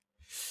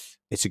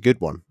it's a good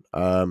one.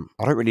 I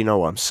don't really know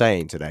what I'm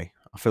saying today.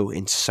 I feel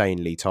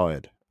insanely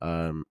tired.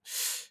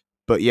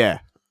 But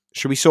yeah.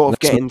 Should we sort of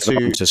get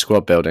into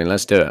squad building?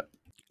 Let's do it.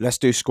 Let's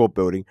do squad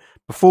building.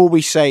 Before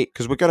we say,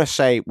 because we're going to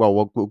say,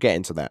 well, we'll get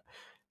into that.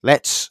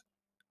 Let's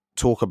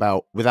talk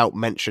about, without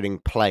mentioning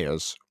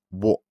players,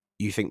 what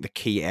you think the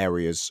key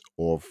areas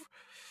of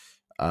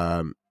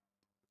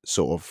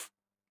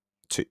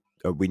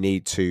we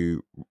need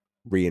to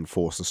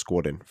reinforce the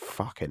squad in.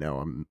 Fucking hell,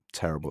 I'm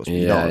terrible.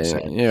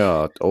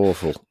 Yeah,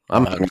 awful.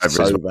 I'm hungover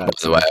so as well, by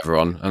the way,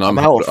 everyone. And I'm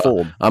out of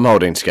form. I'm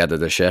holding together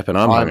the ship, and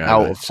I'm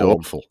out of form.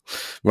 Awful.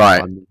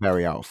 Right. I'm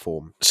very out of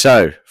form.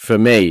 So, for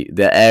me,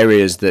 the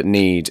areas that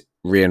need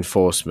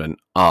reinforcement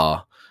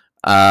are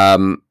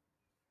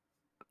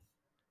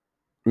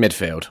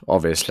Midfield,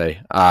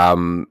 obviously.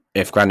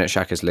 If Granit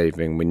Xhaka is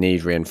leaving, we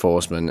need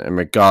reinforcement, and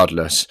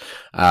regardless,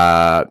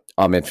 our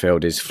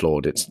midfield is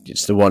flawed.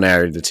 It's the one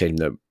area of the team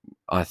that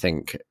I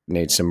think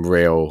needs some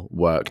real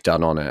work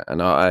done on it.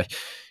 And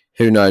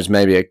who knows,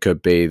 maybe it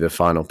could be the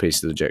final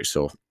piece of the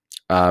jigsaw.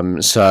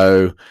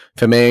 So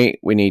for me,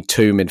 we need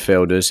 2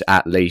 midfielders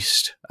at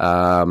least.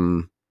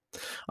 I'm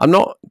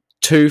not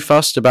too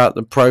fussed about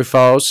the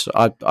profiles.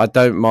 I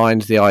don't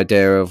mind the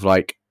idea of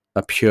like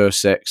a pure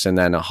 6 and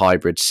then a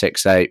hybrid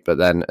 6-8, but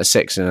then a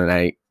 6 and an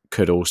 8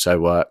 could also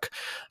work.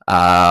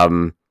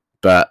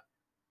 But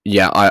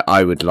yeah,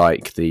 I would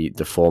like the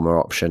former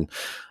option.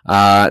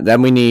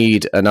 Then we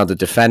need another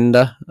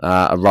defender,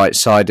 a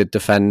right-sided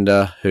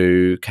defender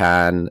who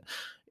can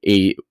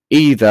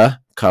either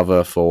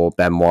cover for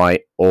Ben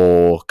White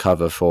or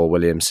cover for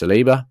William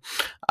Saliba.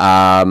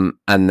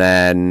 And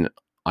then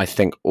I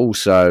think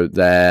also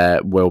there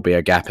will be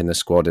a gap in the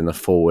squad in the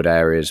forward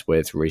areas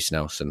with Reiss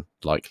Nelson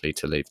likely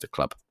to leave the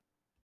club.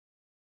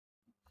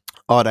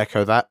 I'd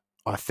echo that.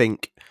 I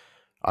think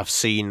I've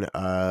seen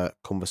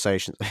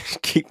conversations.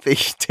 Keep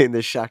doing the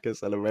Xhaka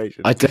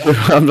celebration. I do.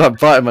 I'm like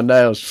biting my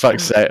nails.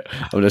 Fuck's sake.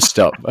 I'm going to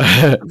stop.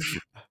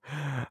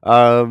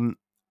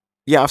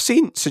 Yeah, I've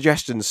seen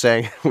suggestions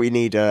saying we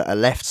need a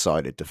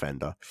left-sided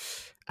defender,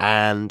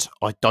 and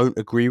I don't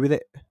agree with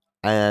it.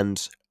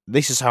 And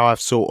this is how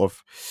I've sort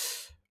of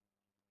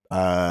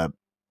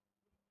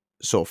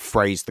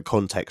phrased the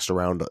context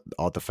around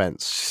our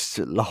defense.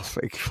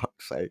 Laughing,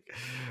 fuck's sake,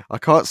 I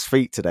can't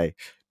speak today.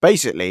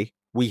 Basically,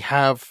 we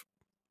have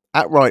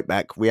at right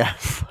back we have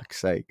fuck's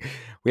sake,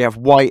 we have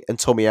White and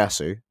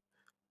Tomiyasu.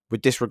 We're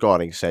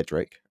disregarding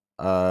Cedric.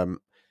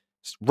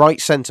 Right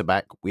centre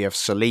back we have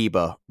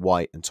Saliba,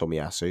 White, and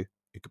Tomiyasu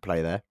who could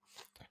play there.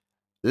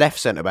 Left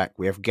centre back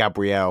we have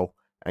Gabriel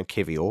and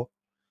Kivior.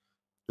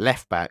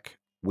 Left back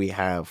we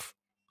have,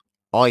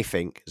 I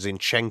think,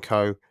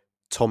 Zinchenko,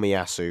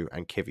 Tomiyasu,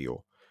 and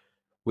Kivior,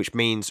 which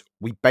means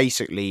we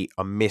basically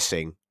are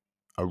missing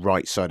a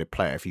right-sided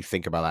player if you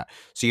think about that.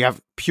 So you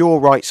have pure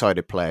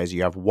right-sided players,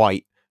 you have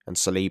White and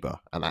Saliba,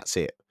 and that's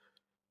it.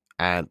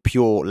 And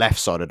pure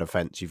left-sided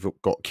defence, you've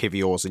got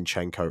Kivior,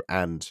 Zinchenko,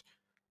 and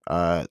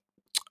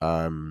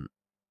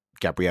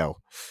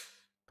Gabriel.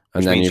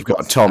 And then you've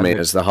got Tommy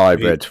as the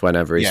hybrid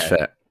whenever he's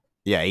fit.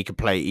 Yeah, he can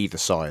play either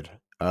side.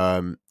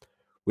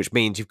 Which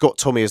means you've got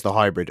Tommy as the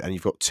hybrid and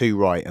you've got 2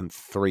 right and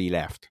 3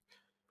 left.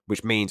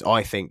 Which means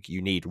I think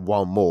you need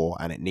 1 more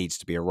and it needs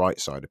to be a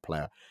right-sided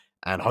player.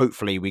 And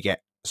hopefully we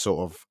get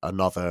sort of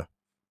another,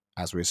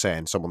 as we were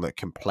saying, someone that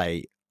can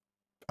play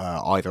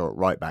either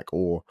right back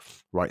or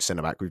right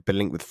centre back. We've been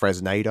linked with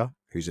Fresneda,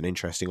 who's an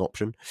interesting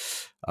option.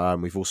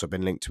 We've also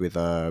been linked with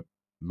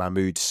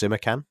Mahmoud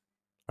Simakan.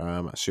 I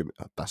assume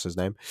that's his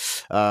name,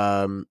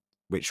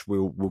 which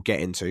we'll get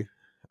into.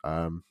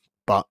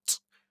 But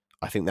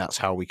I think that's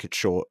how we could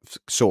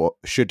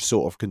should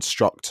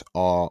construct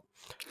our.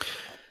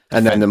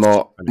 And then the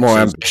more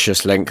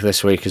ambitious link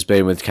this week has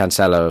been with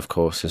Cancelo, of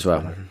course, as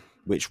well,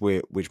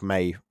 which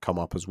may come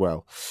up as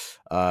well.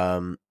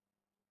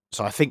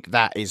 So I think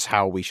that is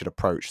how we should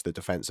approach the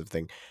defensive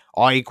thing.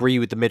 I agree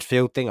with the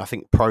midfield thing. I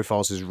think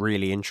profiles is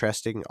really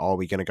interesting. Are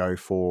we going to go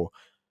for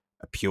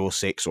a pure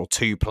 6 or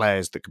 2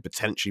 players that could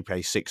potentially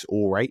play 6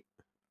 or 8,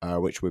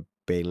 which we're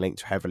being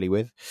linked heavily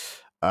with?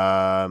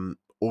 Or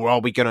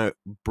are we going to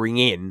bring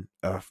in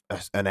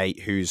an 8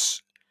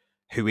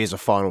 who is a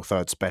final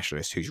third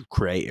specialist, who's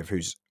creative,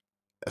 who's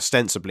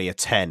ostensibly a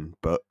 10,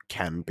 but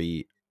can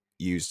be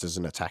used as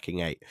an attacking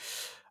 8?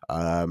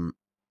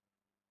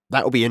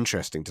 That will be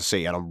interesting to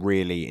see, and I'm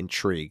really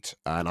intrigued.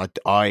 And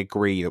I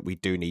agree that we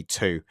do need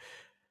 2.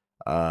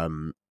 I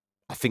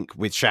think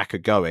with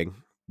Xhaka going,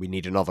 we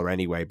need another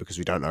anyway because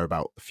we don't know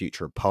about the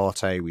future of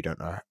Partey. We don't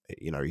know,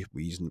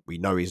 we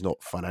know he's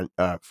not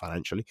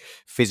financially,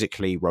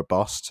 physically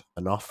robust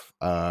enough.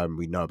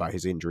 We know about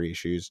his injury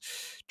issues.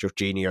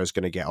 Jorginho's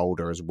going to get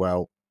older as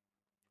well.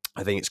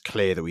 I think it's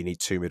clear that we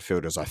need 2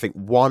 midfielders. I think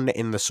one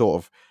in the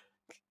sort of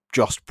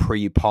just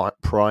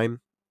pre-prime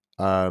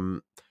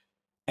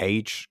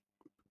age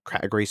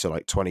category, so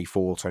like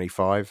 24,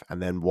 25, and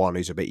then one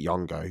who's a bit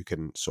younger who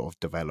can sort of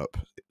develop,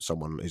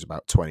 someone who's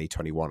about 20,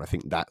 21. I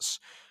think that's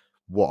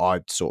what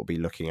I'd sort of be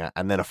looking at.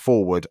 And then a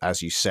forward,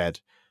 as you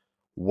said,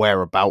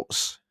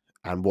 whereabouts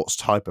and what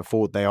type of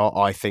forward they are.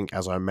 I think,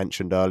 as I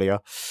mentioned earlier,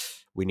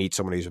 we need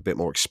someone who's a bit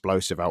more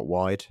explosive out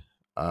wide,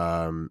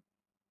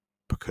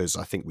 because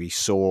I think we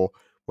saw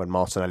when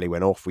Martinelli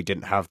went off, we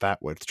didn't have that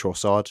with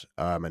Trossard,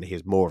 and he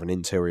is more of an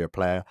interior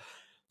player.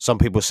 Some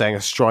people are saying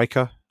a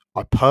striker.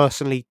 I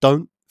personally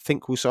don't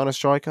think we'll sign a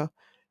striker,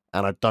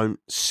 and I don't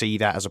see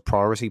that as a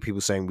priority.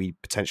 People saying we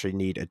potentially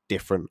need a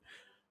different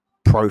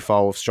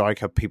profile of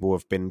striker. People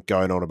have been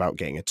going on about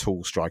getting a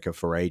tall striker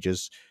for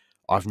ages.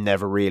 I've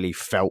never really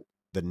felt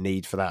the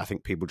need for that. I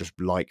think people just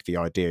like the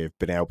idea of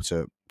being able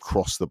to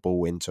cross the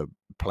ball into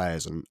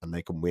players and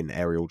they can win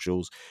aerial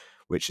duels,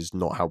 which is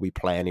not how we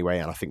play anyway.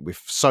 And I think we're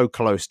so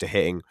close to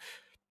hitting,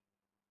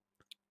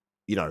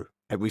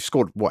 we've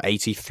scored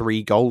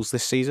 83 goals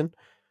this season,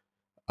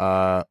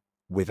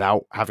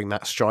 without having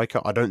that striker.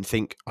 I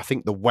think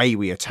the way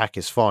we attack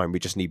is fine. We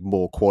just need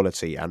more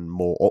quality and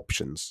more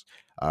options,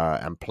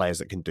 and players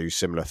that can do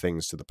similar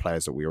things to the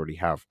players that we already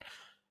have.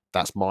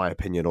 That's my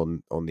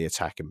opinion on the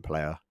attacking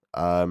player.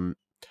 But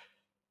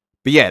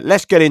yeah,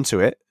 let's get into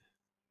it.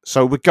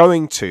 So we're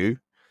going to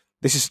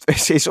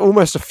this is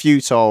almost a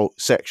futile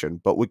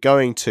section, but we're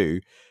going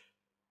to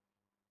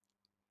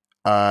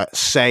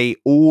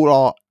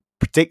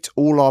predict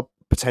all our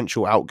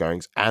potential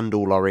outgoings and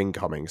all our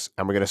incomings,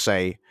 and we're going to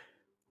say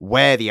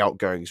where the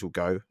outgoings will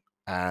go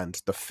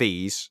and the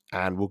fees,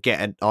 and we'll get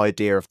an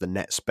idea of the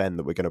net spend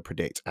that we're going to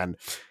predict. And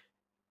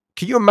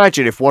can you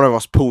imagine if one of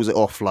us pulls it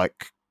off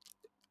like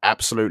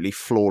absolutely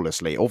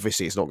flawlessly?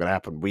 Obviously, it's not going to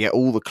happen. We get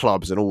all the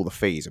clubs and all the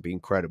fees. It'd be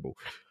incredible.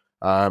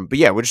 But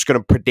yeah, we're just going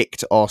to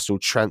predict Arsenal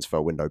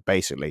transfer window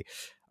basically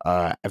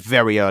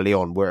very early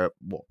on. We're at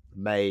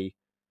May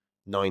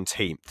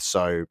 19th,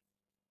 so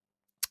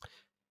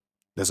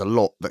there's a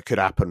lot that could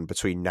happen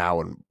between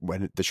now and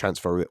when the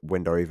transfer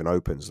window even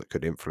opens that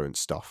could influence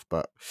stuff.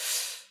 But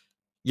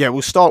yeah,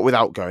 we'll start with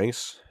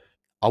outgoings.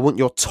 I want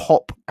your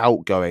top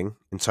outgoing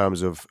in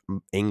terms of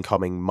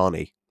incoming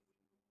money.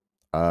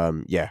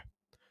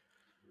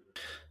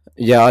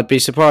 Yeah, I'd be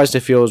surprised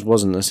if yours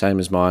wasn't the same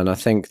as mine. I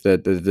think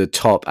that the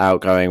top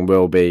outgoing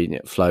will be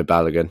Flo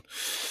Balogun.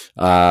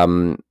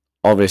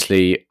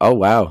 Obviously, oh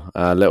wow,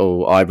 a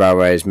little eyebrow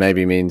raise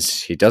maybe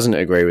means he doesn't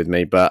agree with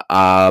me, but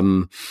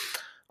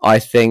I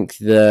think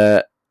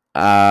that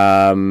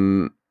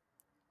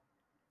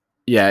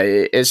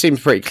it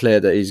seems pretty clear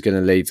that he's going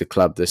to leave the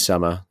club this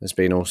summer. There's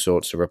been all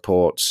sorts of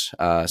reports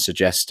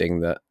suggesting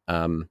that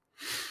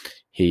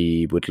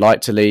he would like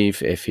to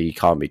leave if he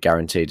can't be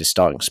guaranteed a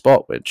starting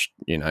spot, which,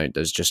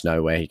 there's just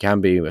no way he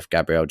can be with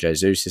Gabriel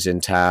Jesus is in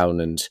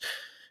town, and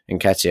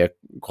Nketiah,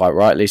 quite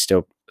rightly,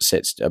 still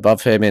sits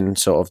above him in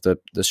sort of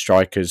the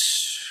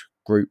strikers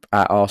group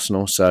at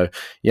Arsenal. So,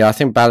 yeah, I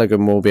think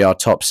Balogun will be our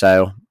top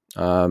sale.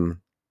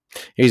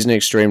 He's an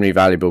extremely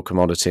valuable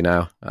commodity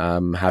now,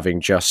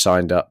 having just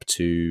signed up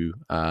to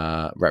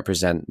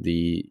represent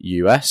the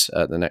US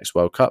at the next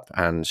World Cup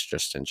and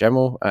just in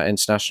general at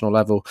international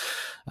level.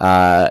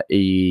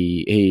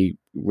 He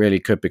really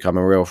could become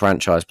a real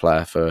franchise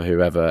player for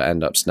whoever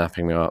end up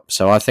snapping him up.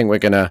 So I think we're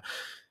going to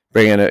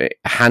bring in a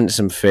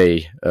handsome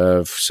fee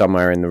of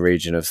somewhere in the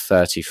region of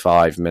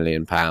 £35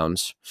 million.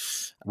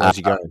 Where's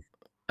he going?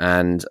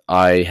 And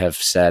I have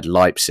said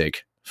Leipzig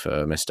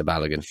for Mr.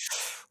 Balogun.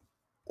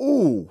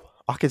 Ooh,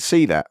 I can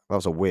see that. That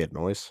was a weird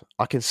noise.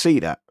 I can see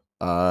that.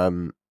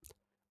 I've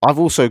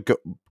also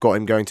got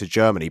him going to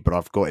Germany, but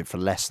I've got him for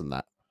less than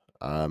that.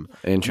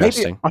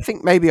 Interesting. I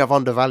think maybe I've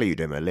undervalued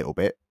him a little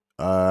bit.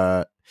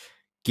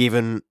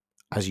 Given,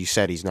 as you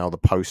said, he's now the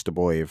poster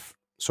boy of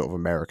sort of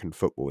American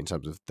football in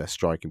terms of their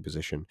striking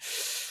position.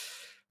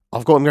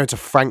 I've got him going to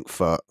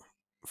Frankfurt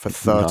for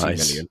 30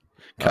 million.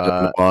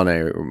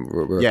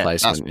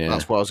 Replacement.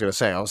 That's what I was going to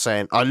say. I was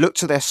saying I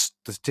looked at their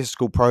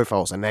statistical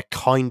profiles and they're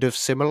kind of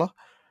similar.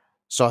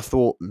 So I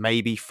thought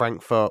maybe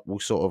Frankfurt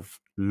will sort of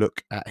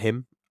look at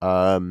him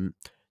to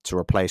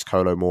replace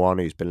Kolo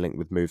Muani, who's been linked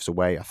with moves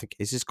away. I think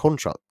is his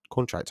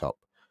contract up.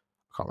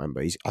 I can't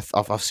remember.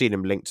 I've seen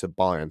him linked to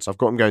Bayern, so I've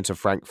got him going to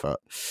Frankfurt.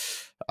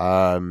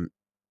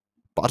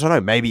 But I don't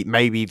know.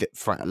 Maybe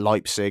that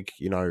Leipzig,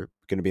 going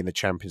to be in the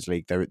Champions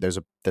League.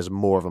 There's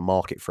more of a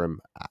market for him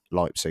at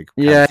Leipzig.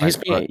 Yeah,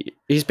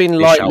 he's been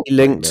lightly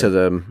linked to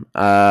them,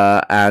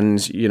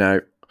 and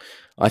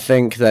I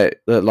think that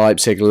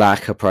Leipzig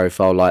lack a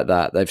profile like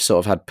that. They've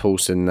sort of had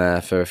Poulsen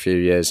there for a few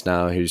years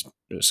now, who's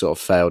sort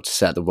of failed to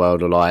set the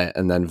world alight,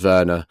 and then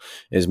Werner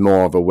is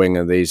more of a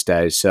winger these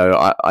days.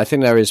 So I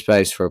think there is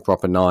space for a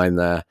proper 9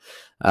 there.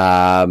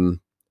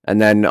 And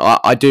then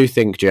I do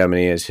think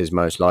Germany is his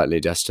most likely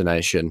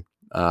destination.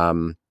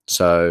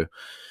 So,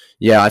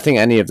 yeah, I think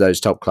any of those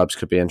top clubs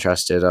could be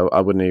interested. I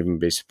wouldn't even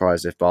be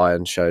surprised if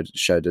Bayern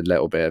showed a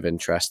little bit of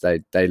interest.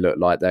 They look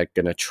like they're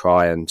going to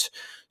try and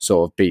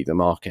sort of beat the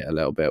market a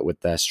little bit with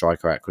their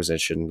striker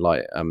acquisition,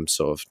 like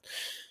sort of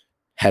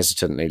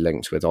hesitantly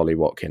linked with Ollie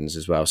Watkins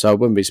as well. So I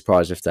wouldn't be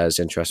surprised if there's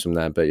interest from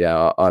there. But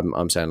yeah,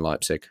 I'm saying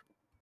Leipzig.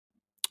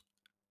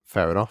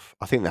 Fair enough.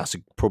 I think that's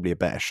probably a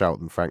better shout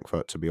than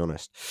Frankfurt, to be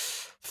honest.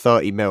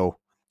 30 mil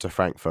to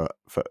Frankfurt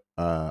for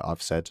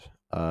I've said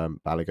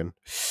Balogun.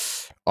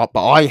 But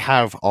I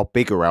have our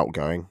bigger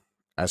outgoing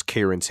as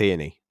Kieran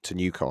Tierney to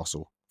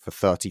Newcastle for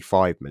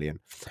 35 million.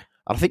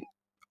 And I think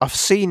I've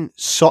seen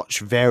such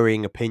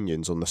varying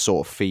opinions on the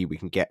sort of fee we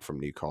can get from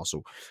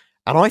Newcastle.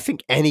 And I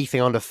think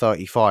anything under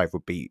 35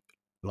 would be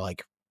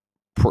like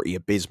pretty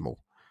abysmal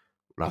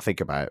when I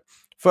think about it.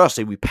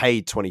 Firstly, we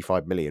paid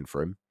 25 million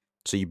for him,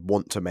 so you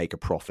want to make a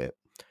profit.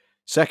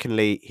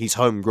 Secondly, he's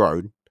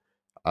homegrown,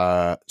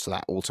 so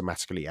that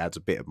automatically adds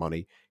a bit of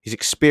money. He's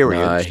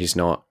experienced. No, he's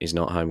not. He's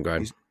not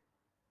homegrown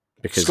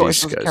because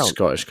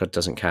Scottish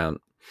doesn't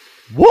count.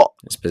 What?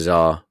 It's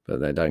bizarre, but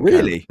they don't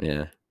really. Count.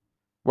 Yeah.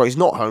 Well, he's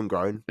not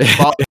homegrown,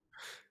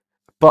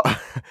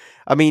 but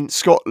I mean,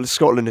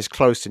 Scotland is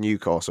close to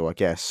Newcastle, I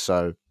guess.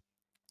 So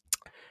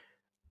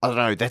I don't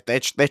know.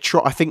 They're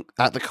I think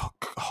at the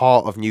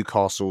heart of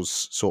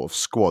Newcastle's sort of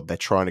squad, they're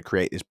trying to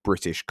create this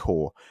British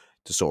core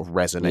to sort of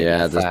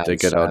resonate with the fans. The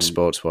good old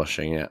sports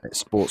washing,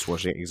 sports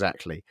washing,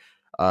 exactly.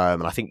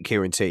 And I think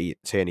Kieran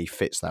Tierney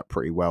fits that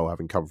pretty well,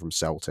 having come from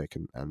Celtic,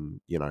 and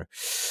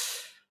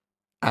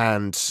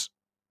and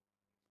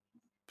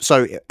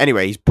so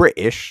anyway, he's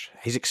British,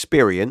 he's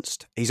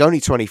experienced, he's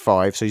only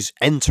 25, so he's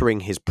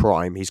entering his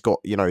prime. He's got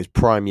his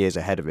prime years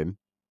ahead of him.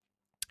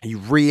 He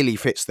really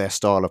fits their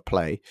style of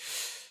play.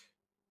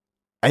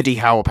 Eddie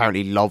Howe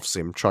apparently loves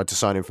him, tried to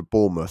sign him for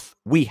Bournemouth.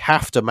 We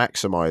have to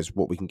maximise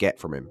what we can get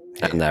from him.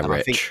 And they're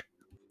rich.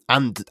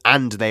 And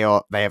they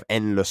have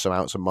endless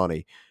amounts of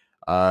money.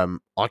 And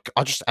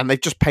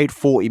they've just paid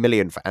 40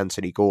 million for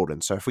Anthony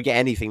Gordon. So if we get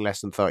anything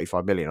less than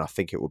 35 million, I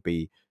think it would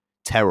be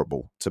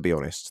terrible, to be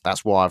honest.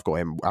 That's why I've got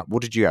him.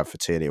 What did you have for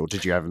Tierney, or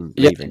did you have him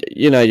leaving?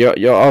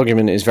 Your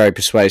argument is very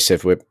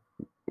persuasive.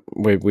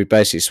 We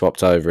basically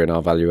swapped over in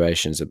our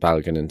valuations of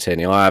Balogun and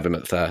Tierney. I have him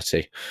at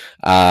 30.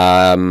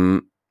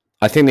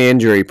 I think the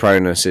injury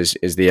proneness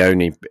is the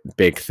only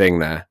big thing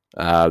there,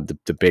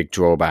 the big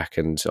drawback,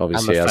 and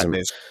obviously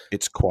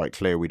it's quite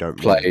clear we don't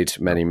played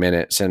many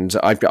minutes. And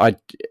I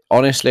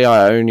honestly,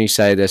 I only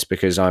say this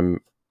because I'm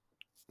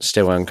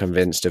still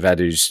unconvinced of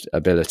Edu's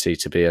ability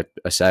to be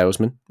a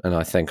salesman, and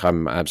I think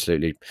I'm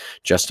absolutely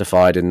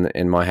justified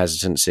in my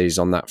hesitancies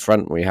on that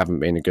front. We haven't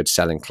been a good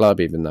selling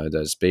club, even though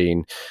there's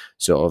been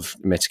sort of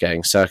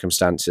mitigating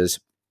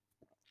circumstances.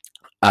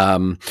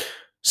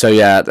 So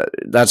yeah,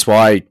 that's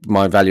why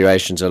my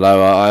valuations are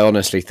lower. I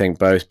honestly think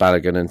both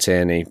Balogun and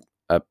Tierney,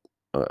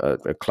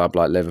 a club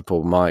like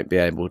Liverpool, might be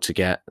able to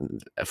get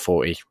a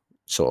 40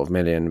 sort of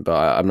million,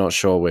 but I'm not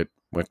sure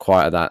we're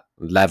quite at that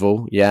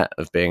level yet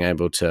of being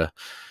able to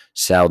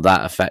sell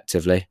that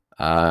effectively.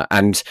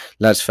 And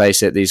let's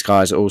face it, these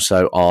guys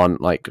also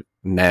aren't like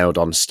nailed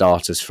on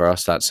starters for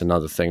us. That's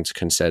another thing to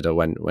consider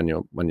when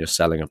you're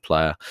selling a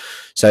player.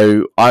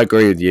 So I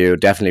agree with you. It'll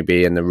definitely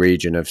be in the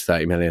region of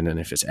 30 million, and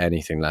if it's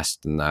anything less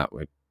than that,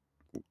 we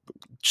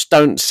just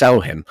don't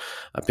sell him,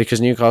 because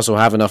Newcastle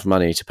have enough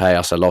money to pay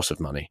us a lot of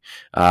money.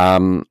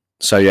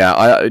 So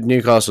yeah,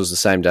 Newcastle's the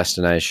same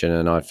destination,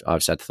 and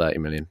I've said 30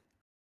 million.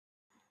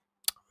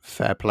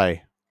 Fair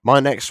play. My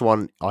next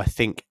one, I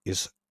think,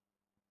 is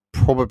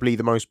probably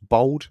the most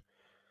bold,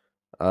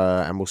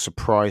 and will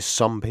surprise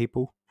some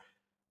people.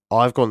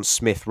 I've gone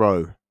Smith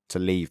Rowe to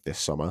leave this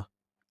summer,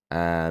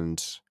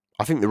 and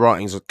I think the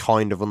writings are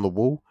kind of on the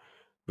wall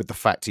with the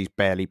fact he's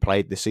barely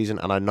played this season.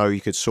 And I know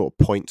you could sort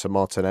of point to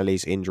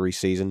Martinelli's injury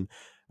season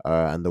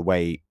and the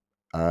way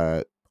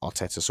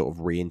Arteta sort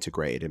of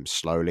reintegrated him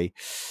slowly,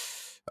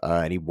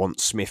 and he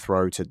wants Smith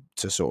Rowe to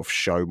sort of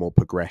show more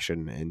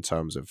progression in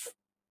terms of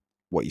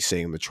what he's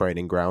seeing on the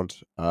training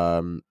ground.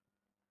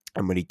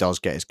 And when he does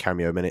get his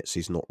cameo minutes,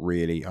 he's not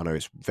really, I know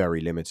it's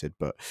very limited,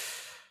 but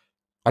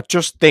I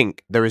just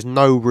think there is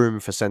no room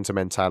for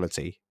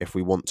sentimentality if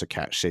we want to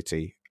catch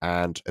City.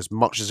 And as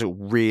much as it will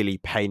really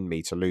pain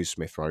me to lose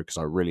Smith Rowe, because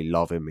I really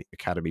love him,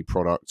 academy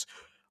product,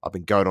 I've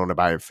been going on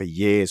about him for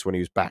years when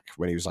he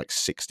was like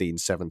 16,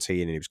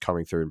 17, and he was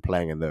coming through and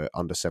playing in the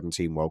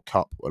Under-17 World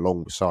Cup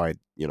alongside,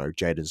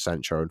 Jadon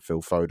Sancho and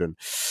Phil Foden.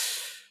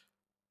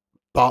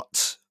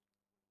 But,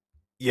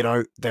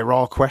 there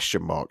are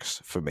question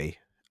marks for me.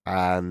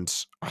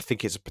 And I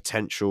think it's a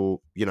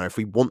potential, if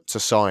we want to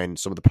sign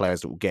some of the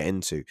players that we'll get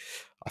into,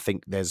 I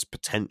think there's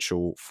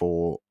potential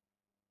for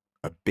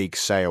a big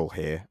sale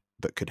here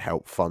that could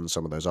help fund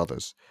some of those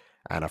others.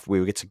 And if we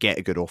were to get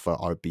a good offer,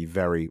 I'd be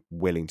very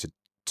willing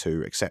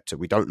to accept it.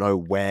 We don't know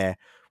where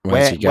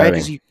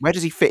does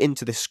he fit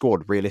into this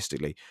squad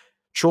realistically.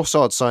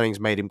 Trossard's signings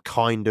made him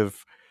kind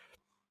of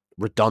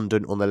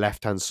redundant on the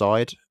left-hand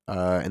side.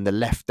 In the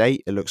left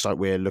eight, it looks like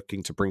we're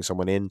looking to bring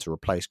someone in to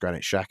replace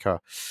Granit Xhaka.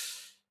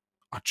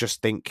 I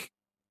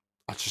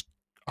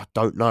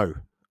don't know.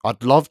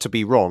 I'd love to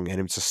be wrong and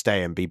him to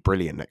stay and be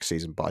brilliant next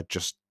season, but I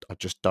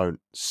just don't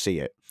see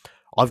it.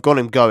 I've got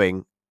him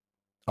going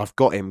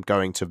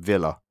to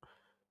Villa,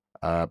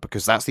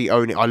 because that's the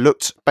only. I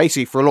looked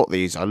basically for a lot of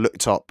these. I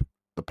looked up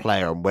the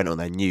player and went on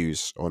their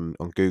news on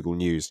Google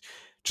News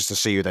just to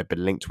see who they've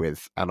been linked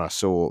with, and I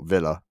saw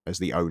Villa as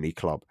the only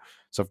club.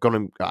 So I've got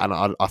him,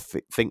 and I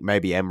think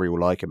maybe Emery will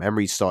like him.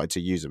 Emery started to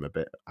use him a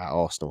bit at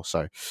Arsenal, so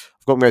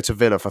I've got him going to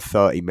Villa for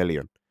 30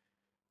 million.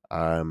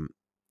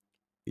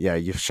 Yeah,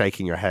 you're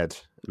shaking your head.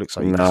 It looks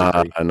like you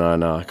disagree.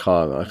 No. I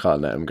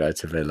can't let him go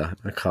to Villa.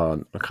 I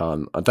can't.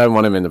 I don't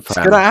want him in the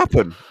Prem. It's going to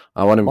happen.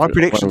 I want him. My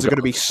predictions are going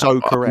to be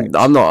so correct.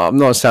 I'm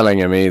not selling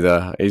him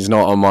either. He's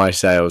not on my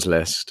sales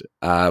list.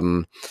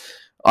 I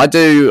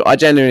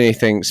genuinely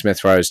think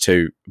Smith Rowe is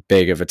too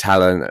big of a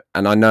talent,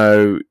 and I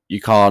know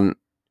you can't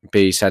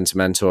be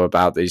sentimental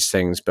about these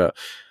things, but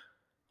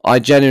I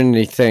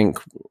genuinely think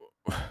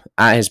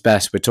at his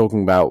best, we're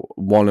talking about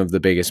one of the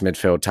biggest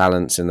midfield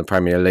talents in the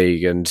Premier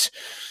League. And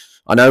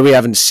I know we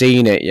haven't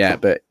seen it yet,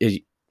 but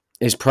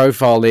his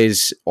profile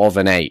is of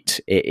an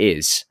 8. It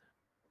is.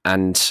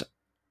 And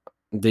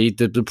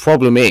the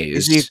problem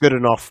is... he a good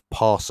enough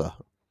passer?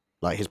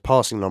 Like, his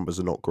passing numbers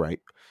are not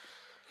great.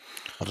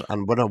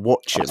 And when I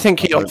watch him, I think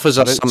he offers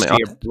I us don't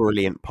something. see a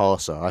brilliant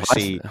passer. I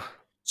see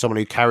someone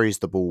who carries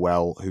the ball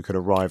well, who can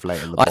arrive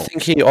late in the I box.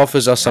 think he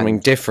offers us something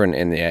different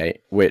in the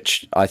 8,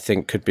 which I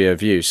think could be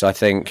of use. I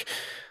think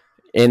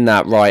in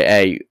that right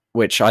 8,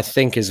 which I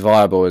think is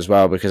viable as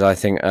well, because I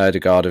think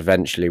Ødegaard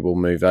eventually will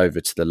move over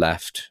to the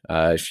left.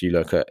 If you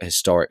look at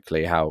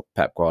historically how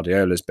Pep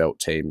Guardiola's built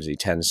teams, he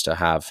tends to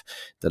have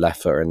the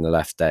left foot in the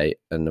left 8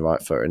 and the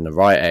right foot in the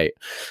right 8.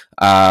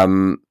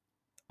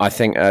 I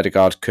think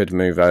Ødegaard could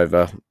move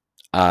over.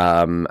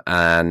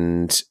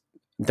 And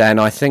then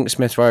I think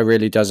Smith Rowe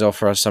really does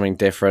offer us something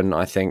different.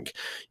 I think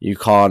you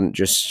can't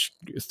just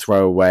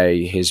throw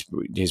away his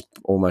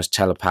almost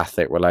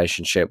telepathic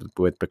relationship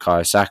with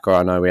Bukayo Saka.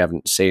 I know we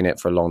haven't seen it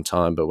for a long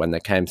time, but when they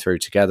came through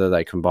together,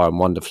 they combine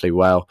wonderfully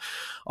well.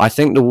 I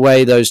think the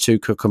way those two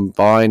could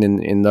combine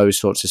in those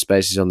sorts of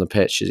spaces on the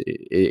pitch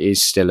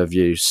is still of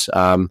use.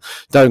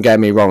 Don't get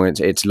me wrong;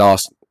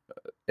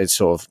 it's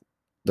sort of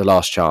the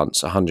last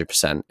chance,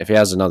 100%. If he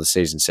has another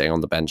season sitting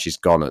on the bench, he's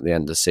gone at the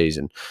end of the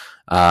season.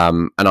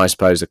 And I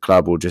suppose the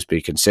club will just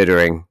be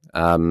considering,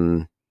 are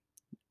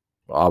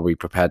we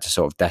prepared to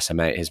sort of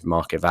decimate his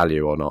market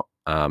value or not?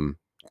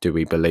 Do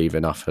we believe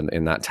enough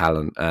in that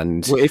talent?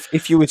 And well,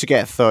 if you were to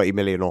get a 30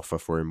 million offer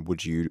for him,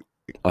 would you?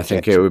 I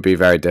think it would be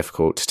very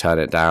difficult to turn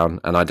it down.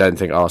 And I don't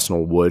think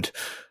Arsenal would,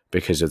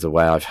 because of the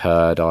way I've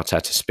heard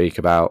Arteta speak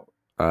about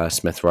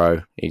Smith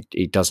Rowe.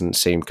 He doesn't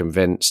seem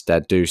convinced. There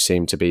do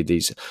seem to be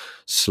these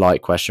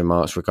slight question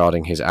marks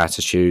regarding his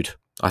attitude.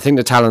 I think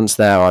the talent's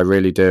there, I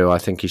really do. I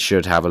think he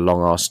should have a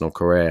long Arsenal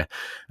career,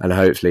 and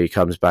hopefully he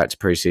comes back to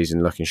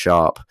pre-season looking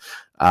sharp.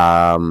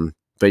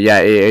 But yeah,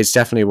 it's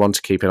definitely one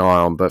to keep an eye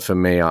on. But for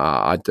me,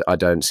 I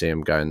don't see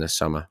him going this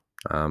summer.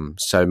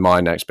 So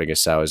my next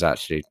biggest sell is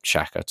actually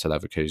Xhaka to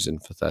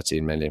Leverkusen for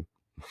 13 million.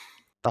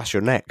 That's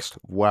your next.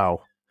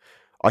 Wow.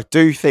 I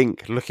do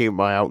think, looking at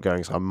my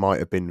outgoings, I might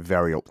have been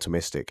very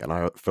optimistic, and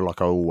I feel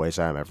like I always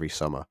am every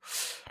summer.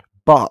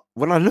 But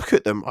when I look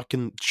at them, I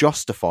can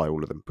justify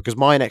all of them, because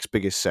my next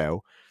biggest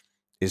sell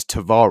is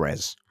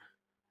Tavares.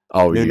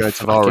 Oh, Nuno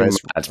Tavares,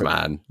 mad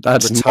man!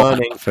 That's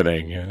returning. Not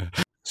happening. Yeah.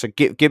 So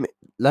give me.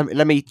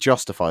 Let me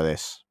justify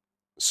this.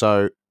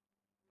 So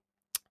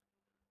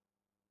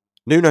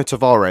Nuno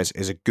Tavares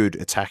is a good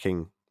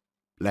attacking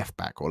left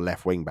back or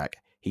left wing back.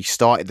 He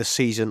started the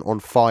season on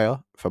fire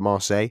for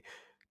Marseille.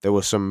 There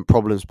were some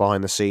problems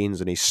behind the scenes,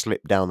 and he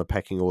slipped down the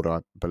pecking order, I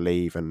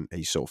believe, and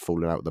he's sort of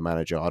fallen out with the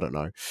manager. I don't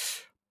know.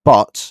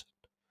 But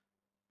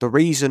the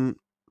reason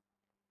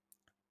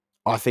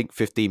I think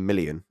 15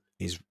 million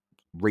is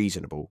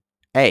reasonable.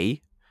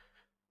 A,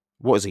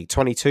 what is he,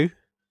 22?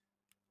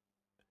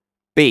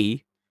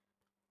 B,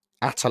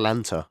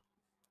 Atalanta.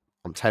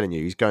 I'm telling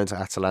you, he's going to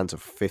Atalanta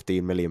for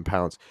 £15 million.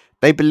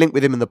 They've been linked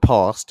with him in the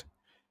past.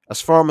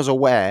 As far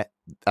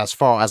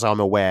as I'm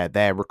aware,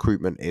 their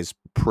recruitment is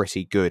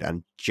pretty good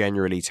and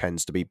generally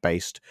tends to be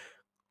based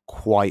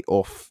quite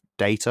off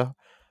data.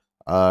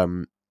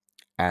 And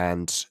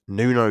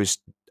Nuno's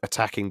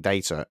attacking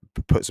data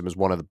puts him as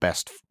one of the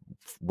best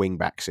wing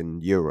backs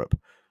in Europe.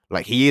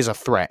 Like, he is a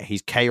threat.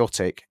 He's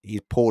chaotic.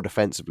 He's poor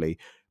defensively,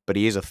 but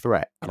he is a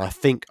threat. And I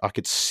think I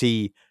could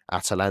see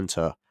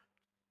Atalanta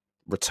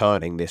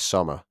returning this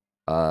summer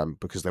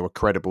because there were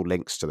credible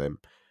links to them,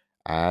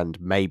 and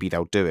maybe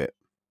they'll do it.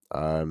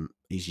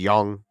 He's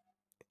young.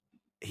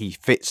 He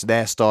fits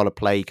their style of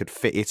play. He could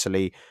fit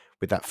Italy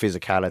with that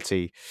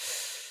physicality.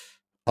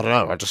 I don't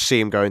know. I just see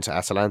him going to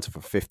Atalanta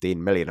for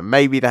 15 million, and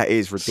maybe that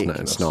is ridiculous.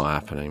 It's not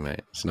happening,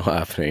 mate. It's not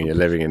happening. You're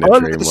living in a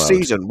dream world.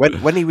 Season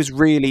when he was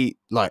really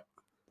like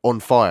on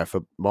fire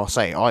for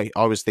Marseille,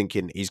 I was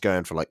thinking he's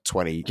going for like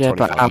 25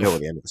 mil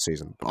at the end of the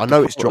season. But I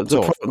know it's dropped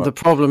off. The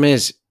problem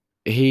is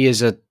he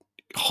is a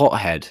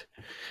hothead,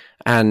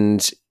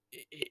 and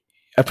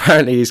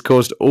apparently he's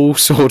caused all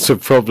sorts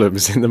of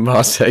problems in the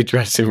Marseille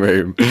dressing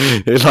room.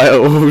 Like,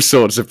 all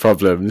sorts of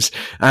problems.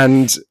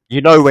 And you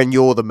know, when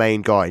you're the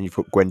main guy and you've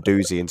got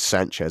Guendouzi and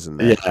Sanchez in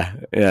there.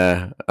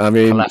 Yeah. I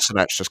mean,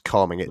 Kolasinac's just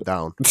calming it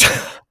down.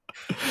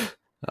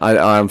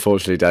 I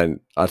unfortunately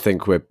don't. I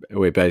think we're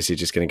basically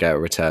just going to get a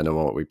return on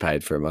what we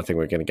paid for him. I think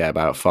we're going to get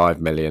about 5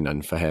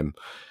 million for him.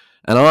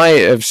 And I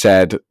have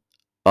said,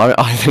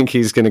 I think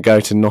he's going to go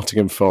to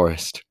Nottingham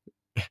Forest.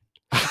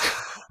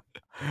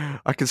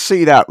 I can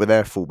see that with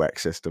their fullback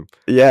system.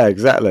 Yeah,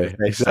 exactly.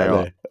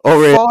 5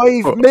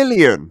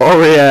 million.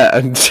 Aurier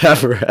and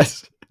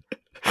Tavares.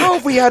 How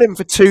have we had him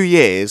for 2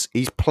 years?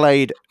 He's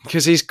played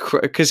because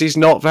he's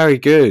not very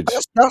good.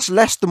 That's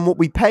less than what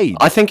we paid.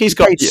 I think he's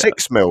got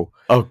 6 mil.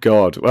 Oh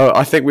God! Well,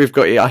 I think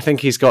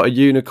he's got a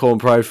unicorn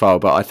profile,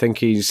 but I think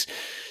he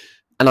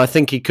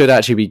could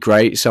actually be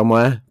great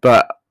somewhere.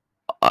 But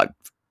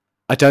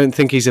I don't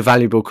think he's a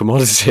valuable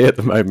commodity at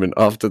the moment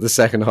after the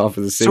second half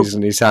of the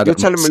season he's had. You're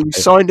telling me we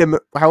signed him,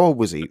 how old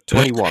was he?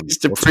 21? He's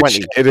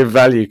depreciated in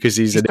value because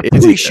he's an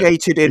idiot.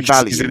 Depreciated in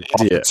value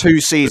after 2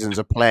 seasons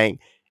of playing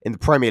in the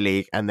Premier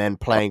League and then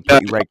playing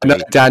pretty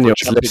regularly. Daniel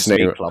is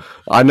listening.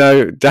 I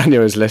know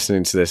Daniel is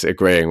listening to this,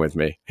 agreeing with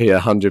me. He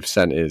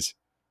 100% is.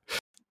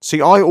 See,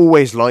 I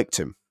always liked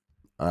him.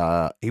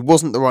 He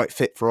wasn't the right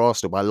fit for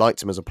Arsenal, but I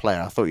liked him as a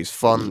player. I thought he was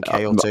fun,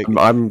 chaotic,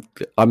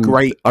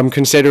 great. I'm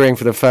considering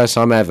for the first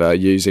time ever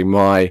using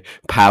my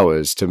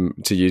powers to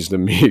use the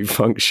mute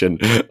function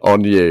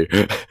on you.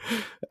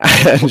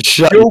 And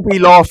You'll be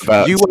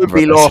laughing. You won't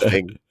be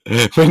laughing.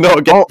 We're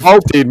not getting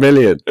 15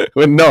 million.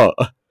 We're not.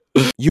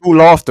 You'll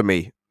laugh at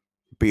me,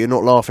 but you're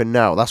not laughing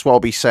now. That's what I'll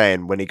be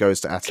saying when he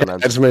goes to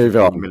Atalanta. Let's move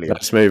on.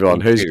 Let's move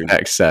on. Who's your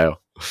next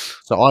sale?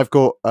 So I've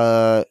got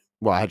I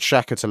had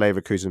Xhaka to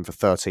Leverkusen for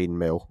 13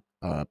 mil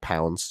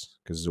pounds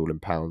because it's all in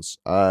pounds.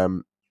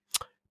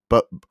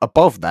 But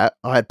above that,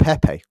 I had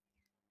Pepe.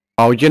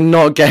 Oh, you're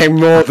not getting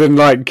more than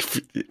like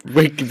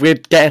we're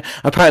getting.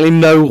 Apparently,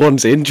 no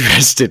one's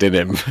interested in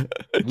him.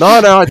 No,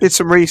 I did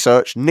some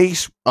research.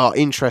 Nice are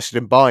interested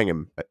in buying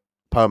him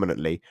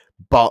permanently,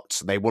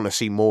 but they want to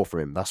see more from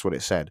him. That's what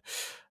it said.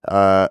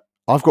 I've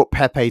got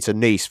Pepe to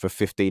Nice for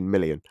 15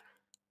 million.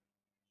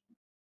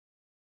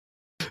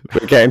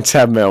 We're getting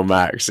 10 mil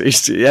max.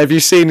 Have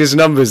you seen his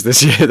numbers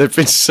this year? They've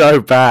been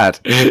so bad.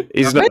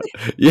 He's not.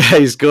 Yeah,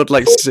 he scored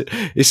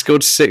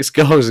 6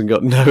 goals and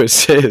got no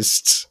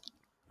assists.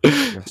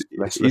 Let's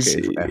look at his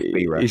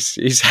FB ref.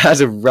 He's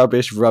had a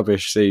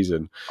rubbish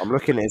season. I'm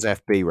looking at his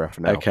FB ref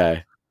now.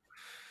 Okay.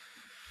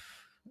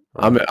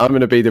 I'm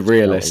going to be the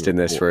realist in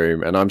this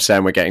room, and I'm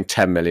saying we're getting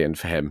 10 million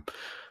for him.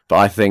 But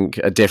I think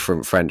a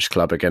different French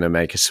club are going to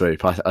make a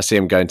swoop. I see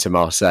him going to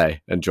Marseille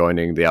and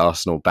joining the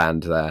Arsenal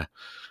band there.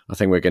 I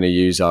think we're going to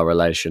use our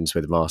relations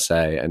with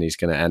Marseille, and he's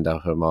going to end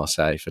up at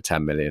Marseille for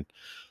 10 million.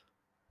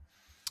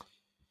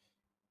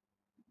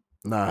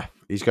 Nah,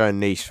 he's going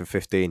Nice for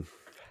 15.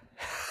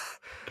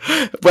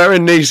 Where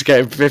in Nice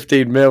getting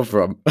 15 mil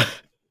from?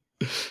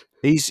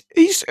 He's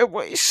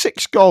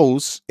 6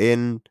 goals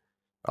in.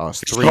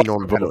 It's 3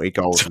 non-penalty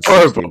goals. It's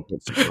horrible.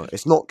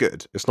 It's not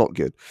good. It's not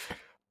good.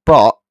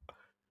 But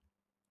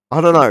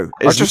I don't know.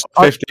 All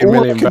I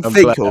can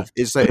think of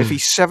is that if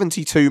he's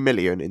 72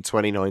 million in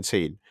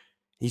 2019,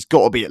 he's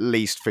got to be at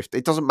least 50.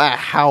 It doesn't matter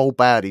how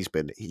bad he's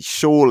been. He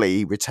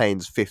surely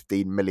retains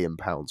 15 million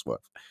pounds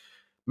worth.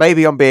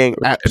 Maybe I'm being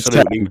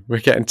absolutely. We're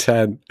getting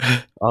 10.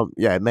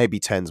 Yeah, maybe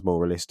 10's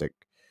more realistic.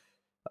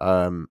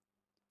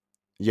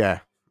 Yeah.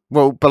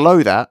 Well,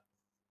 below that,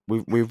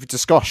 we've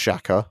discussed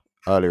Xhaka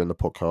earlier in the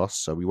podcast,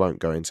 so we won't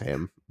go into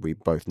him. We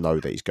both know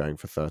that he's going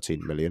for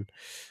 13 million.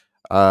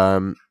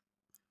 Sounds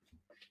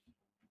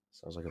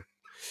like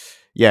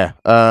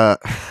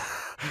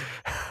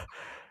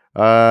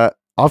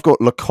I've got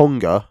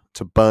Lokonga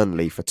to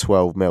Burnley for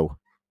 12 mil.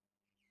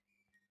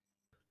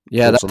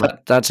 Yeah,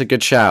 that's a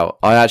good shout.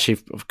 I actually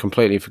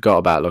completely forgot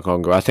about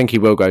Lokonga. I think he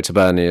will go to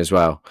Burnley as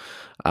well.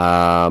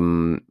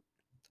 And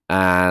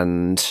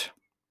I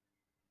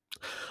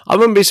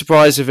wouldn't be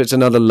surprised if it's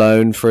another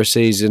loan for a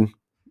season,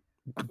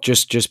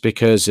 just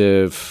because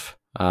of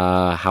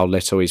how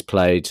little he's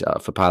played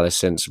for Palace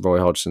since Roy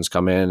Hodgson's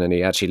come in, and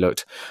he actually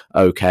looked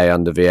okay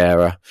under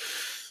Vieira.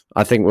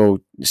 I think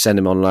we'll send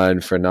him on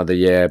loan for another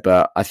year,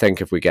 but I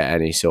think if we get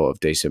any sort of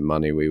decent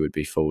money, we would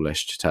be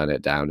foolish to turn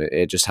it down.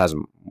 It just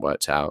hasn't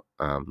worked out.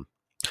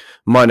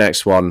 My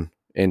next one,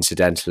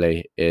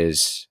 incidentally,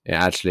 is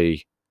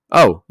actually...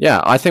 Oh,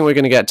 yeah, I think we're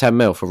going to get 10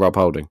 mil for Rob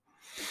Holding.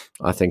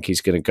 I think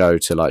he's going to go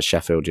to like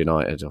Sheffield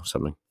United or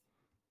something.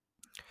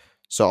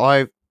 So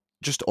I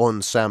just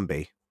on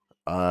Sambi,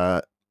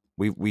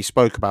 we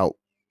spoke about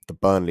the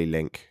Burnley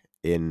link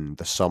in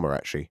the summer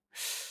actually,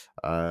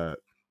 not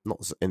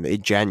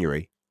in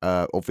January.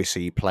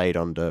 Obviously, he played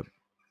under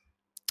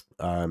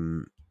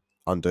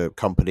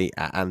company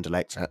at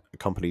Anderlecht.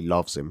 Company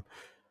loves him.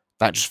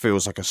 That just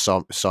feels like a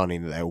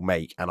signing that they'll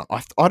make, and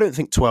I don't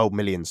think 12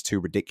 million's too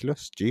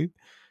ridiculous. Do you?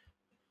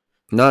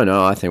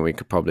 No, I think we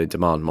could probably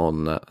demand more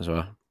than that as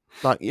well.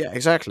 Like, yeah,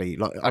 exactly.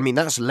 Like, I mean,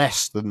 that's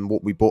less than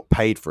what we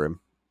paid for him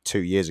 2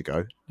 years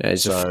ago. Yeah,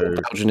 he's a full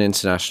Belgian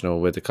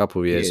international with a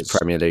couple of years of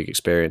Premier League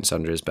experience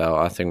under his belt.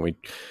 I think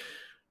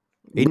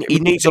he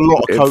needs a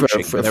lot of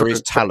coaching, but there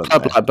is talent for a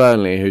club like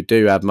Burnley, who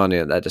do have money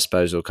at their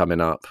disposal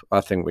coming up, I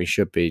think we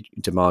should be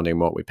demanding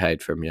what we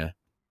paid for him, yeah.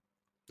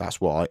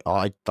 That's what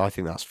I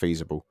think that's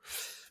feasible.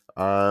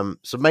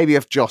 So maybe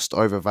I've just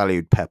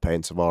overvalued Pepe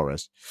and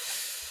Tavares.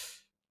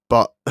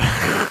 But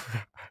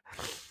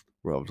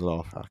Rob's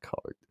laugh. I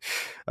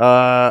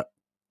can't.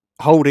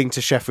 Holding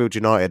to Sheffield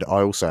United,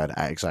 I also had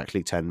at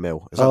exactly 10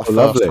 mil. Is that the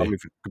first time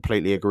we've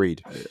completely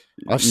agreed?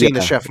 I've seen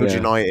the Sheffield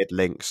United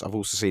links. I've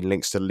also seen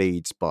links to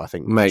Leeds, but I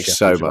think makes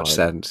so much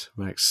sense.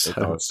 Makes so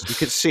much. You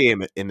could see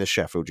him in the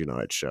Sheffield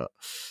United shirt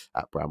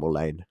at Bramall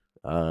Lane.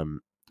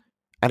 And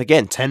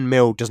again, 10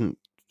 mil doesn't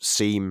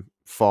seem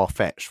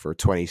far-fetched for a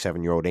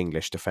 27-year-old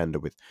English defender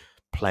with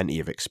plenty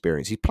of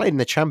experience. He's played in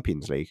the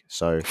Champions League,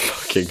 so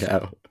fucking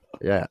hell.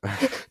 Yeah.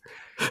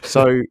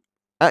 So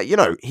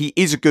he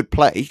is a good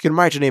player. You can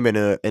imagine him in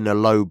a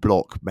low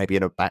block, maybe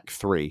in a back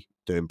three,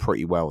 doing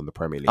pretty well in the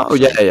Premier League. Oh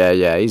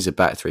yeah. He's a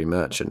back three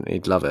merchant.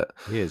 He'd love it.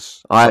 He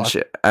is. I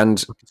see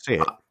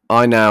it.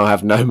 I now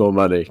have no more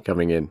money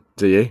coming in.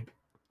 Do you?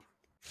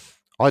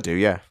 I do.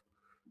 Yeah.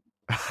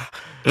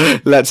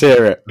 Let's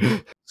hear it.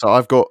 So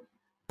I've got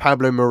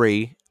Pablo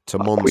Mari to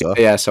Monza.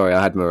 Yeah, sorry,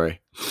 I had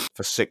Murray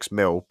for 6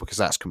 mil because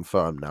that's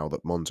confirmed now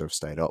that Monza have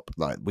stayed up.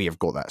 Like we have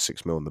got that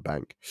 6 mil in the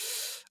bank.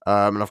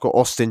 And I've got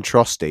Austin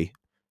Trusty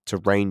to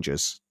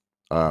Rangers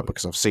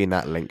because I've seen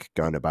that link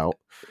going about.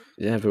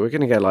 Yeah, but we're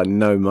going to get like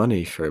no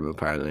money for him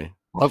apparently.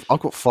 I've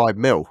got 5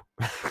 mil.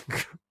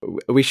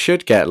 We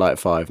should get like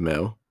 5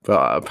 mil,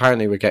 but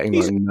apparently we're getting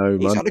like no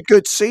money. He's had a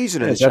good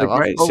season in the he's had a channel.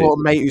 great I've got a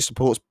season. mate who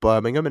supports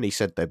Birmingham, and he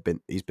said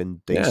he's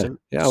been decent.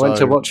 Yeah, I went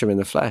to watch him in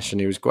the flesh,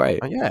 and he was great.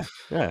 Yeah,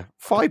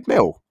 5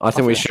 mil. I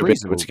think we should be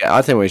able to get.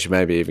 I think we should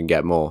maybe even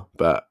get more.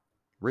 But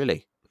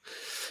really,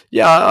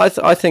 yeah,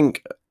 I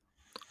think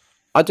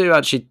I do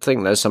actually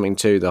think there's something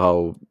to the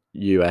whole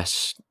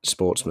US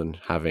sportsmen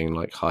having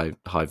like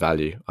high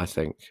value. I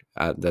think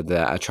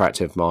they're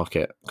attractive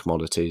market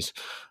commodities.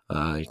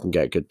 You can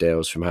get good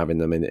deals from having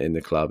them in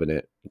the club, and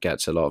it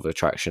gets a lot of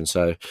attraction.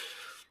 So,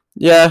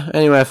 yeah,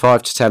 anywhere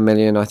 5 to 10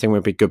 million, I think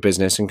would be good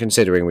business. And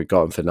considering we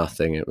got him for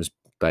nothing, it was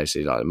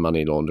basically like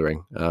money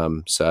laundering.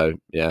 So,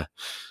 yeah,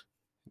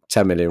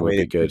 10 million would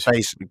be good.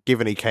 Basically,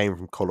 given he came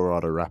from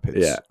Colorado Rapids,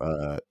 yeah.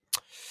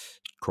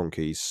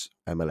 Kroenke's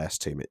MLS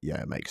team,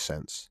 it makes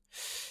sense.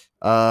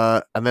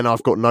 And then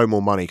I've got no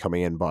more money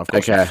coming in, but I've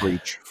got some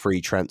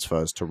free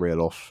transfers to reel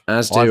off.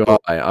 As do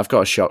I've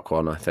got a shock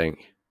one, I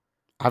think.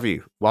 Have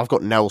you? Well, I've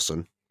got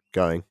Nelson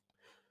going.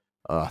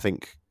 I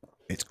think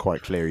it's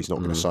quite clear he's not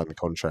going to sign the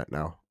contract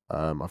now.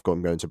 I've got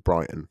him going to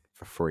Brighton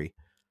for free.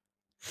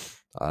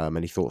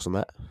 Any thoughts on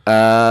that?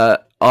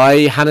 I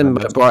had him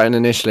at Brighton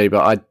initially,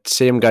 but I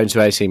see him going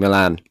to AC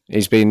Milan.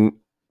 He's been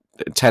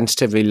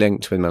tentatively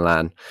linked with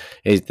Milan.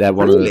 They're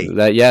one of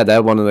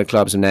the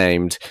clubs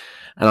named,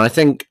 and I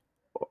think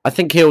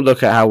he'll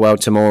look at how well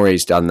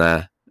Tomori's done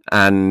there,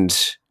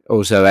 and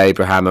also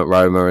Abraham at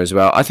Roma as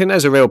well. I think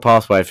there's a real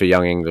pathway for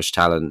young English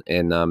talent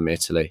in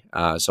Italy.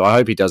 So I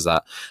hope he does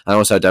that. I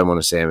also don't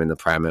want to see him in the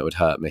Prem. It would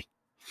hurt me.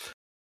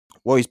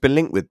 Well, he's been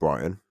linked with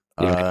Brighton.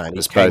 And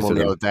he came on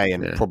the other day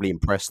and probably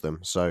impressed them.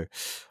 So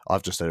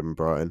I've just had him in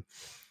Brighton.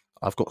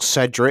 I've got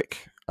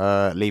Cedric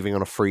leaving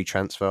on a free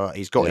transfer.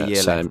 He's got a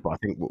year left, but I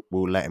think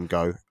we'll let him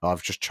go.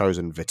 I've just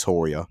chosen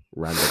Vitória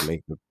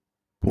randomly.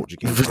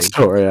 Portuguese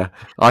Vitória.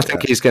 I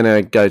think he's going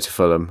to go to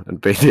Fulham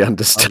and be the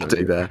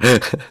understudy there.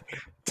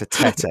 To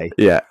Tete.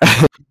 Yeah.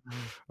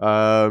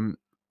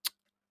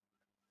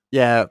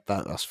 Yeah,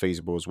 that's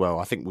feasible as well.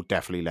 I think we'll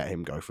definitely let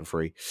him go for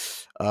free.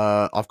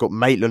 I've got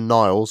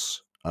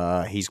Maitland-Niles.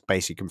 He's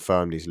basically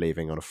confirmed he's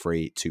leaving on a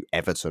free to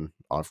Everton.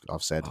 I've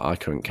said I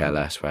couldn't care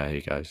less where he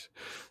goes.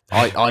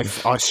 I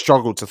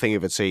struggled to think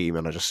of a team,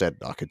 and I just said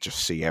I could just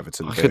see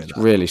Everton. I could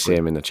really see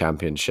him in the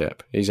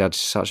Championship. He's had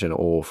such an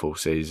awful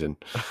season.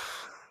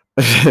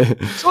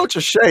 Such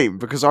a shame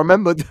because I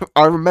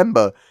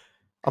remember.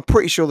 I'm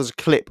pretty sure there's a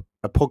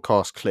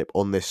podcast clip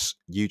on this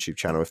YouTube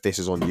channel. If this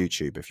is on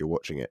YouTube, if you're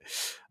watching it,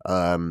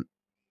 and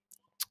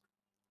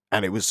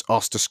it was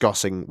us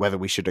discussing whether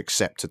we should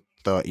accept a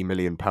 £30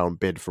 million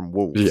bid from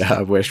Wolves. Yeah,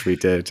 I wish we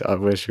did. Now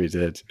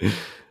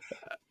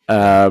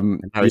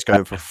he's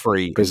going for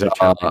free in the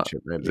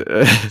Championship.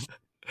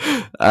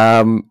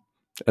 And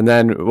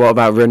then what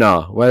about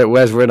Renard?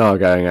 Where's Renard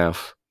going,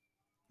 Alf?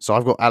 So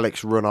I've got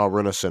Alex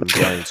Runar-Runarsson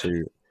going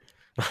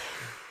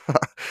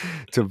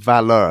to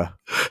Valur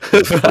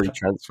free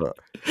transfer.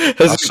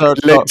 I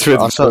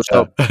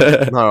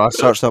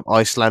searched up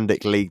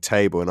Icelandic league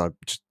table and I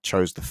just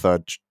chose the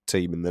third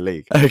team in the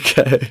league.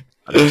 Okay.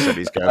 And he said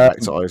he's going back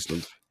to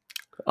Iceland.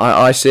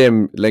 I see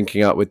him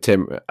linking up with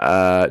Tim.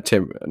 Not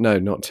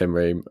Tim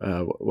Ream.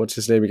 What's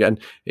his name again?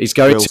 He's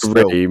going to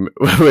Ream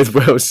with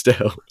Will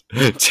Still.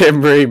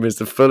 Tim Ream is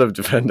the Fulham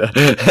defender.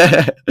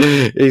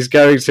 He's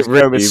going to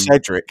Ream with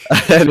Cedric,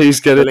 and he's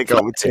going to link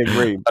up with Tim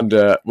Ream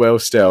under Will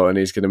Still, and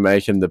he's going to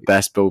make him the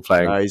best ball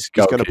playing. He's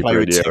going to play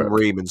with Tim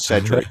Ream and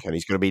Cedric, and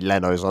he's going to be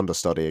Leno's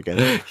understudy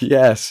again.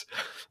 Yes.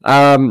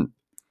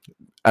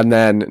 And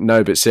then,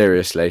 no, but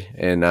seriously,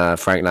 in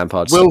Frank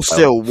Lampard's... Will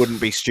Still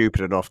wouldn't be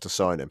stupid enough to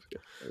sign him.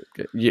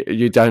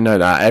 You don't know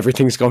that.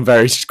 Everything's gone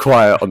very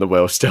quiet on the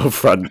Will Still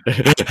front,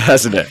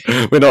 hasn't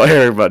it? We're not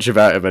hearing much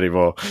about him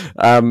anymore.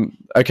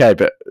 Okay,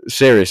 but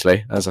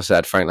seriously, as I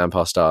said, Frank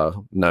Lampard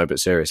style, no, but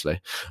seriously.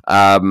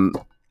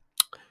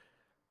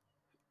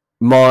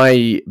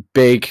 My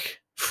big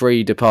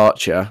free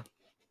departure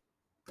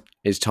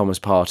is Thomas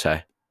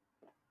Partey.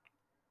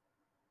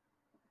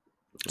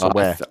 So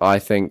where? I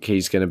think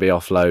he's going to be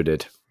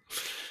offloaded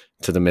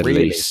to the Middle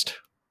East.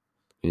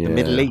 Yeah. The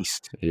Middle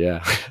East?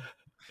 Yeah.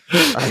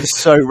 It's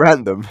so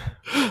random.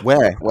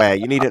 Where?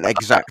 You need an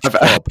exact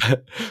club.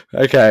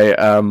 Okay.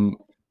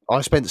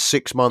 I spent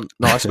 6 months...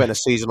 No, I spent a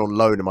season on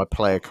loan in my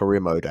player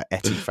career mode at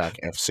Ettifaq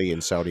FC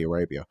in Saudi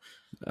Arabia.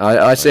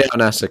 I see Al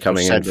Nassr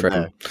coming in for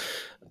him.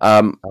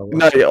 No,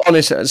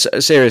 honestly,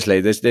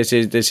 seriously,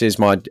 this is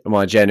my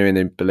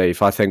genuine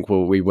belief. I think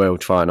we will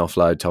try and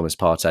offload Thomas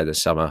Partey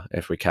this summer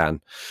if we can.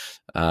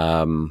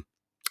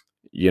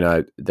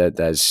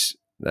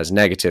 There's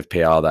negative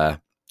PR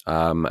there,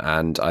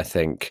 and I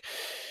think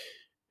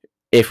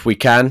if we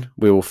can,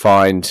 we will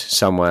find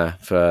somewhere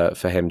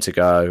for him to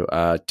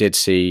go. Did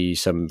see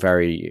some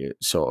very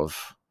sort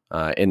of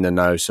in the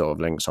know sort of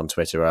links on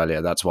Twitter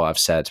earlier. That's what I've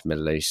said.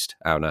 Middle East,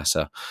 Al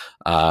Nassr.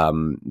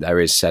 There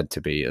is said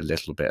to be a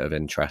little bit of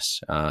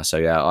interest. So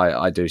yeah,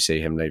 I do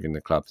see him leaving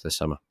the club this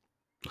summer.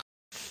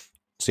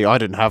 See, I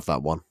didn't have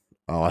that one.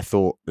 I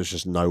thought there's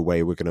just no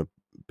way we're going to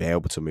be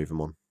able to move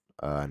him on,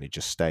 and he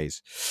just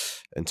stays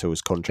until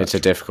his contract. It's a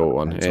difficult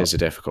one. It is a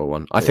difficult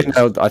one. I think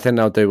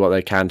they'll do what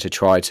they can to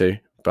try to,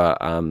 but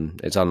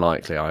it's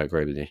unlikely. I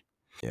agree with you.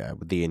 Yeah,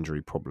 with the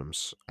injury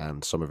problems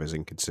and some of his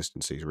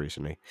inconsistencies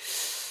recently,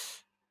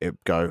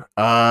 it go.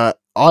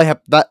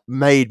 That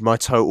made my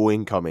total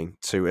incoming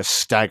to a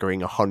staggering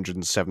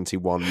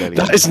 171 million.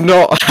 That is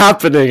not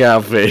happening,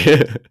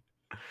 Alfie.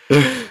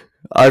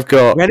 I've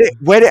got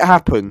when it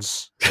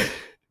happens,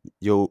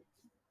 you'll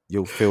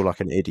feel like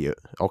an idiot.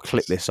 I'll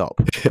clip this up,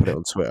 put it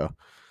on Twitter.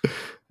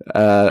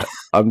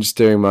 I'm just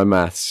doing my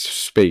maths.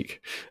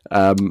 Speak.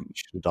 You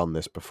should have done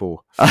this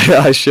before.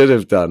 I should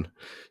have done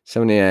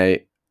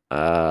 78.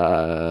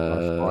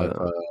 100.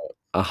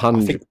 I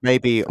think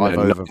maybe I've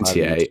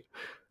overvalued.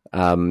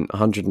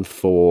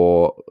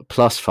 104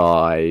 plus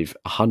 5,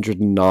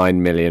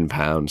 109 million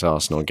pounds.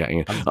 Arsenal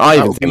getting it. I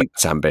even think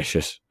that's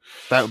ambitious.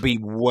 That would be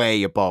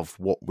way above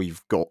what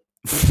we've got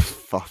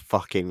for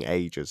fucking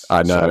ages.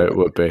 I know it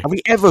would be. Have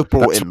we ever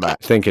brought in that?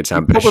 I think it's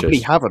ambitious. We probably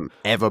haven't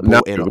ever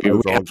brought in over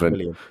 100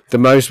 million. The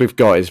most we've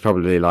got is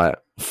probably like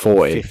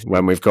 40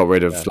 when we've got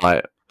rid of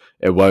like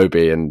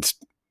Iwobi and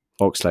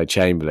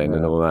Oxlade-Chamberlain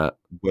and all that.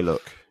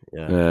 Willock,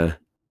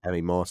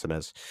 Emi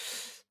Martinez.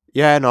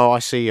 Yeah, no, I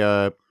see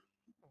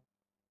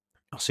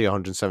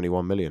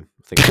 171 million.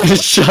 I think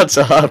Shut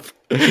up!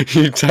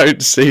 You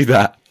don't see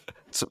that.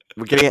 So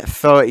we're going to get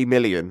 30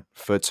 million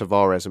for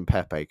Tavares and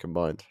Pepe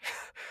combined.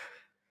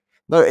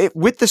 No,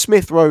 with the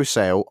Smith Rowe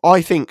sale,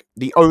 I think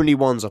the only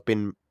ones I've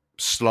been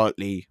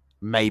slightly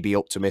maybe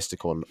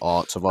optimistic on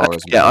are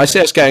Tavares. Yeah, I see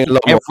us getting a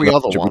lot more every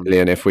other one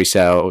million if we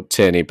sell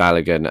Tierney,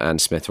 Balogun,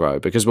 and Smith Rowe,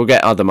 because we'll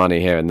get other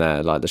money here and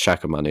there. Like the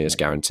Xhaka money is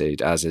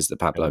guaranteed, as is the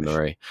Pablo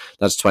Marie.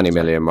 That's 20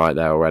 million right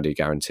there already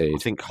guaranteed. I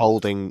think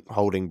Holding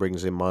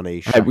brings in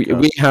money. Hey,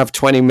 we have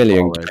 20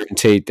 million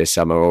guaranteed this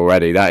summer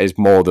already. That is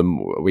more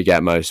than we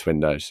get most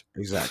windows.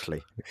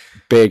 Exactly.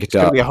 Big. It's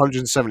going to be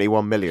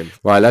 171 million,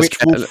 right? Which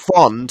will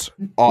fund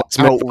our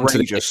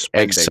outrageous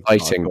spending.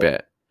 Exciting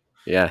bit.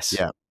 Yes.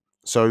 Yeah.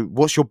 So,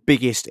 what's your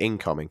biggest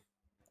incoming?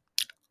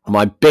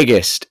 My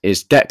biggest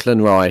is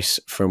Declan Rice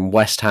from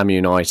West Ham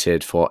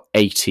United for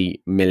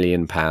 £80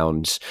 million.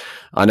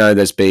 I know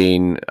there's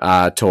been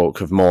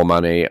talk of more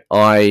money.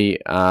 I've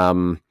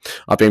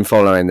been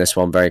following this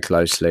one very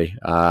closely.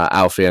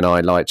 Alfie and I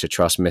like to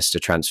trust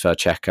Mr. Transfer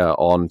Checker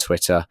on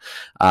Twitter.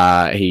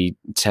 He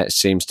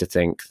seems to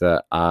think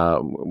that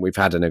we've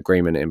had an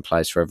agreement in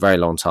place for a very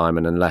long time,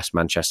 and unless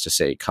Manchester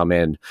City come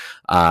in,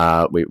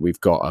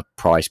 we've got a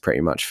price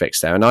pretty much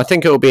fixed there. And I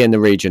think it will be in the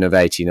region of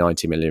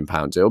 £80-90 million.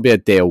 It will be a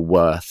deal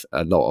worth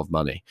a lot of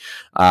money.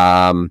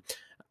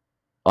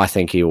 I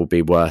think he will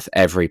be worth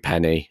every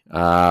penny.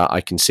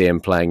 I can see him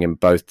playing in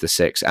both the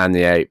 6 and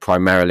the 8,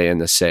 primarily in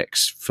the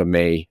 6 for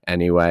me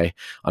anyway.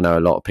 I know a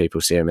lot of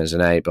people see him as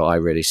an 8, but I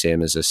really see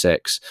him as a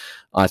 6.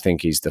 I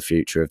think he's the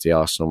future of the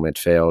Arsenal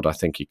midfield. I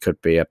think he could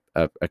be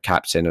a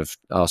captain of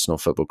Arsenal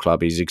Football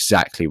Club. He's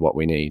exactly what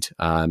we need.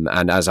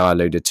 And as I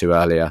alluded to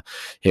earlier,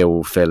 he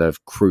will fill a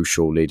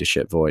crucial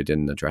leadership void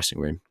in the dressing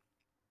room.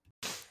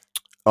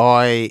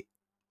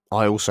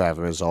 I also have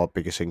him as our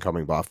biggest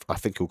incoming, but I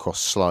think he'll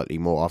cost slightly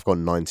more. I've got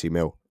 90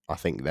 mil. I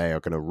think they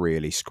are going to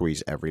really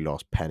squeeze every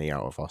last penny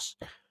out of us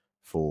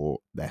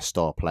for their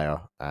star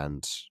player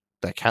and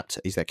their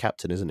captain. He's their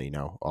captain, isn't he,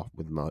 now,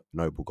 with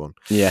Noble gone?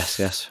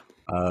 Yes.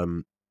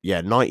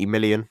 90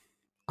 million.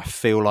 I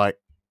feel like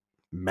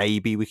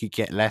maybe we could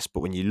get less, but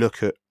when you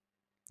look at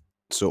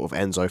sort of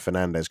Enzo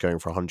Fernandez going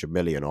for 100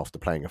 million after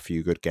playing a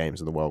few good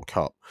games in the World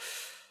Cup,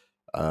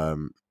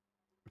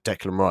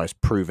 Declan Rice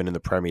proven in the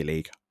Premier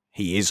League,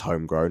 he is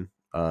homegrown,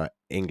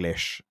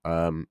 English.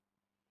 90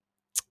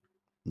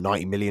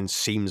 million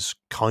seems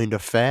kind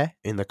of fair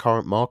in the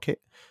current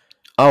market.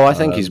 Oh, I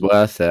think he's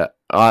worth it.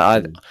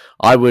 I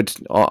would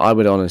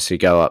honestly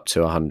go up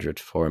to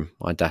 100 for him.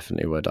 I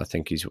definitely would. I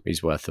think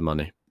he's worth the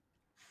money.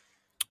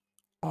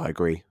 I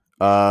agree.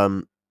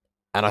 And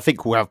I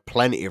think we'll have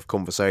plenty of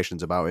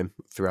conversations about him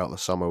throughout the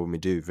summer when we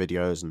do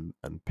videos and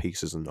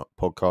pieces and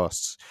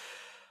podcasts.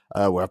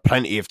 We'll have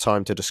plenty of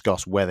time to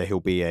discuss whether he'll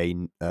be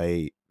an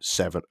 8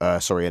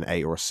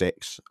 or a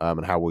 6,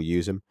 and how we'll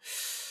use him.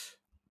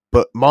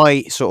 But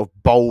my sort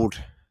of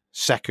bold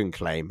second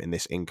claim in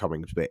this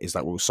incoming bit is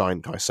that we'll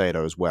sign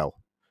Caicedo as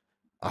well.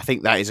 I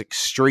think that is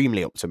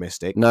extremely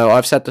optimistic. No,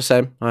 I've said the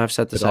same.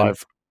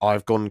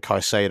 I've gone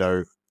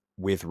Caicedo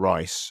with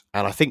Rice,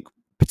 and I think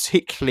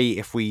particularly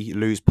if we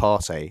lose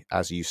Partey,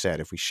 as you said,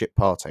 if we ship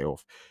Partey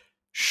off,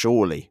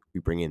 surely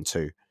we bring in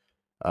 2.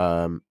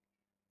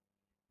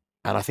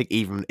 And I think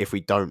even if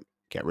we don't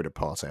get rid of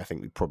Partey, I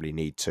think we probably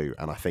need 2.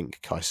 And I think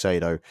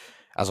Caicedo,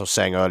 as I was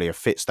saying earlier,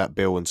 fits that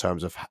bill in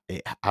terms of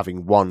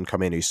having one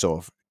come in who's sort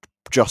of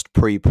just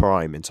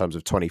pre-prime in terms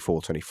of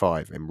 24,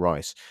 25 in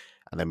Rice,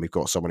 and then we've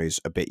got someone who's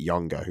a bit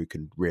younger who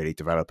can really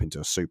develop into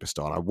a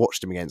superstar. And I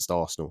watched him against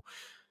Arsenal,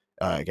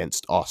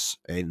 against us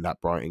in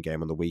that Brighton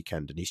game on the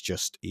weekend, and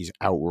he's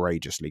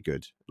outrageously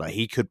good. Like,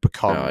 he could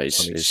become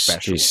something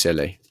special. He's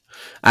silly,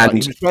 and he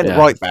was playing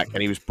right back,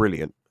 and he was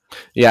brilliant.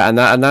 Yeah, and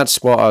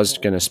that's what I was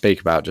going to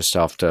speak about just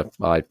after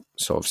I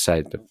sort of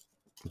said the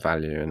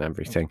value and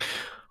everything.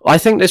 I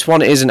think this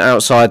one isn't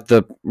outside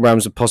the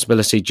realms of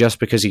possibility just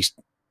because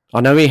I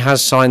know he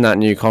has signed that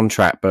new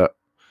contract, but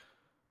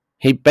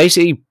he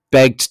basically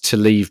begged to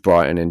leave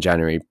Brighton in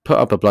January, put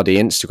up a bloody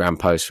Instagram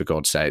post, for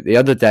God's sake. The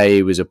other day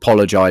he was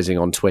apologising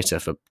on Twitter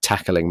for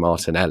tackling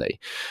Martinelli.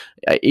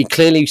 He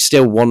clearly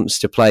still wants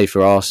to play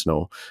for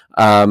Arsenal.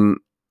 And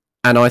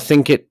I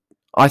think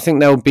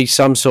there'll be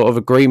some sort of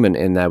agreement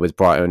in there with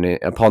Brighton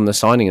upon the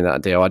signing of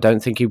that deal. I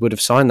don't think he would have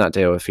signed that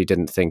deal if he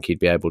didn't think he'd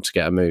be able to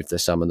get a move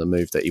this summer, the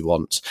move that he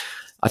wants.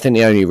 I think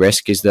the only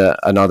risk is that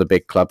another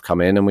big club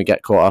come in and we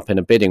get caught up in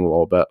a bidding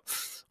war, but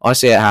I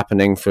see it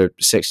happening for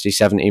 60,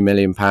 70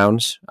 million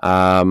pounds.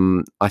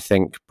 I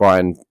think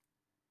Brighton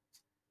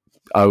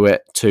owe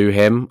it to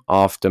him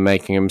after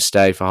making him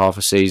stay for half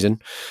a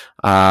season.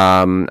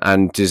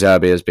 And De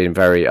Zerbi has been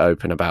very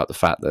open about the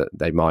fact that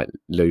they might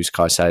lose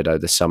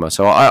Caicedo this summer.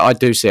 So I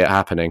do see it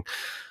happening.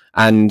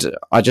 And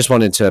I just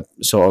wanted to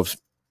sort of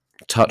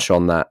touch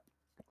on that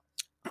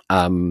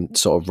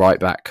sort of right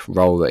back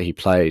role that he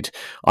played.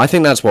 I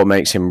think that's what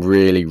makes him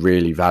really,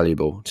 really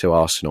valuable to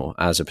Arsenal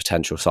as a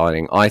potential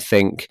signing. I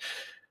think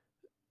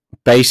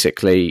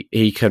basically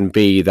he can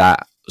be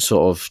that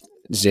sort of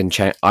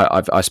Zinchenko.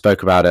 I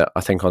spoke about it, I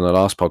think, on the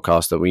last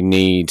podcast, that we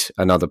need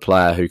another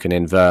player who can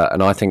invert,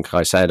 and I think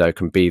Caicedo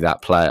can be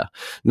that player.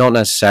 Not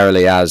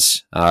necessarily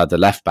as the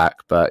left back,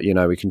 but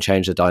we can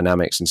change the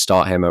dynamics and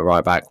start him at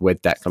right back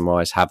with Declan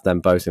Rice, have them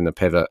both in the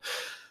pivot.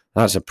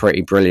 That's a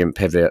pretty brilliant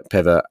pivot,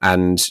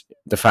 and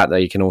the fact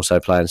that he can also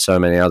play in so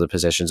many other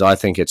positions, I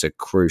think it's a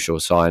crucial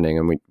signing,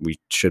 and we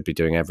should be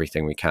doing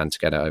everything we can to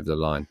get it over the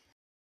line.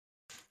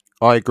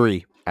 I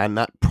agree, and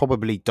that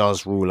probably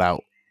does rule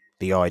out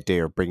the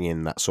idea of bringing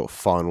in that sort of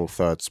final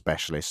third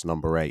specialist,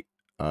 number 8,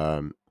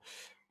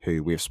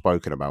 who we've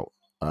spoken about,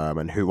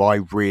 and who I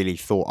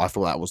thought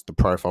that was the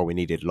profile we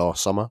needed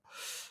last summer.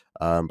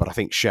 But I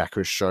think Xhaka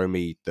has shown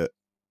me that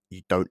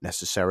you don't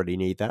necessarily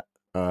need that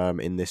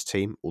in this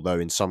team, although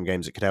in some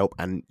games it could help.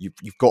 And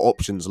you've got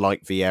options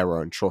like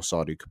Vieira and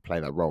Trossard who could play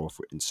that role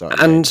in certain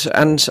games.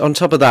 And on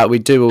top of that, we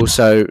do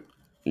also,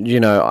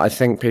 I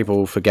think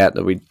people forget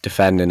that we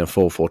defend in a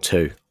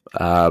 4-4-2.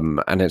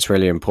 And it's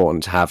really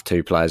important to have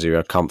two players who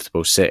are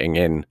comfortable sitting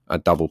in a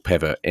double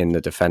pivot in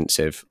the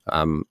defensive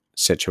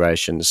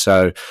situation.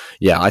 So,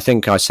 yeah, I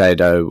think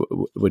Caicedo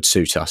would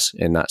suit us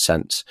in that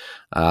sense.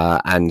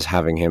 And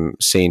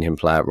seen him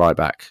play at right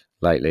back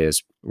lately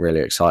has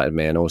really excited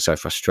me and also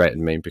frustrated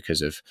me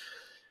because of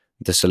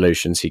the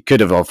solutions he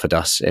could have offered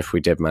us if we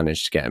did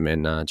manage to get him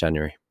in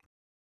January.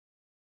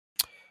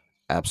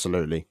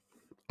 Absolutely.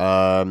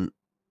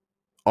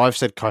 I've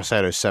said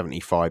Caicedo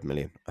 75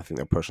 million. I think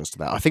they'll push us to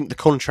that. I think the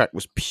contract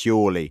was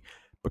purely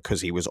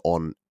because he was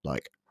on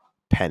like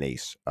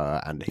pennies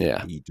and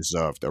he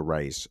deserved a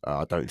raise.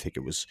 I don't think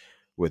it was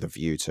with a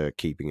view to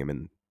keeping him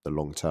in the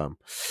long term.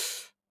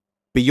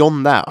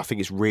 Beyond that, I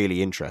think it's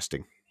really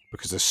interesting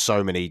because there's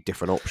so many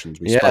different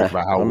options. We spoke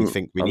about how we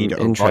think we need a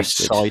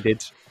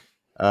right-sided,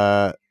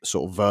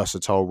 sort of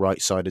versatile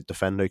right-sided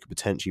defender who could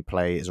potentially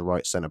play as a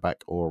right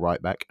centre-back or a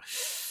right-back.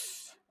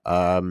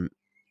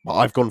 But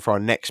I've gone for our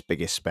next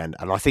biggest spend,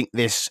 and I think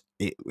this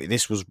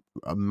was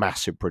a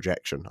massive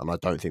projection, and I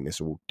don't think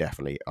this will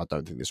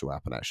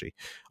happen. Actually,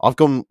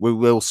 we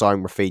will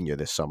sign Rafinha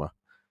this summer.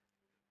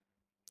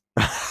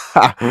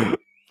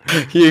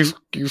 you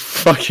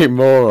fucking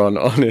moron!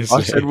 Honestly,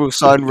 I said we'll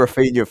sign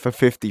Rafinha for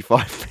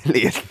 55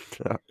 million.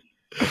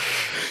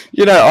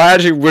 I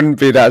actually wouldn't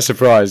be that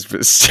surprised,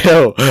 but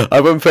still,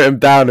 I wouldn't put him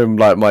down in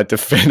like my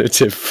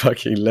definitive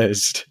fucking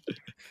list.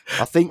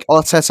 I think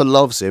Arteta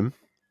loves him.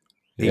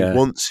 He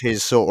wants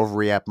his sort of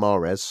Riyad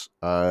Mahrez.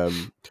 I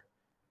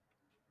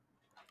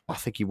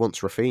think he wants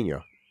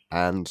Rafinha.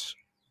 And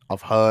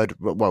I've heard,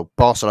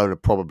 Barcelona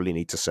probably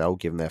need to sell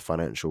given their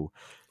financial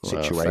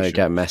situation. If they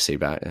get Messi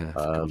back,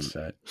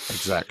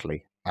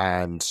 exactly.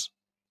 And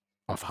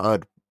I've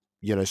heard,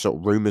 sort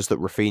of rumours that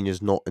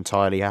Rafinha's not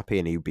entirely happy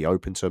and he'd be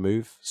open to a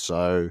move.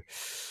 So,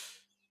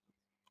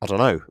 I don't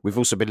know. We've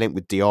also been linked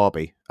with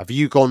Diaby. Have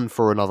you gone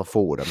for another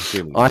forward? I'm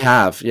assuming. I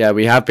have. Yeah,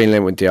 we have been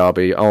linked with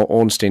Diaby.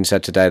 Ornstein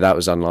said today that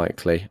was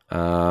unlikely.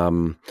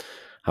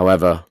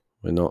 However,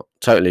 we're not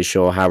totally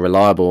sure how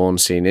reliable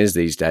Ornstein is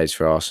these days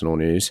for Arsenal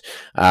news.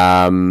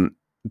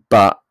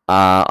 But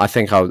I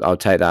think I'll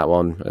take that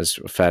one as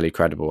fairly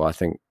credible. I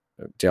think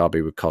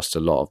Diaby would cost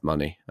a lot of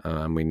money,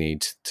 and we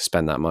need to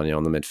spend that money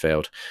on the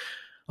midfield.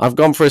 I've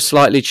gone for a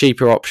slightly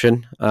cheaper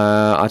option.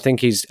 I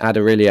think he's had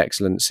a really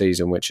excellent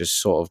season, which has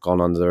sort of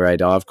gone under the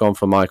radar. I've gone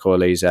for Michael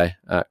Olise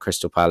at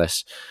Crystal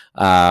Palace.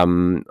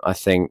 I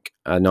think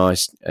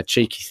a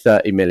cheeky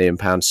 £30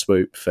 million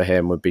swoop for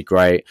him would be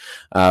great.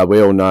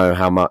 We all know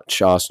how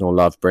much Arsenal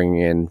love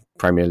bringing in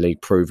Premier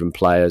League proven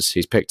players.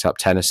 He's picked up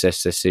 10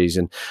 assists this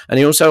season, and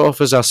he also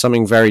offers us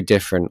something very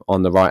different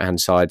on the right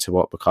hand side to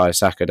what Bukayo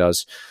Saka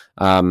does.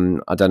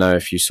 I don't know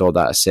if you saw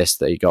that assist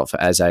that he got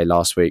for Eze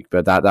last week,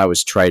 but that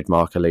was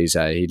trademark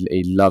Olise.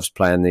 He loves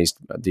playing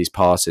these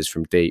passes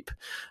from deep,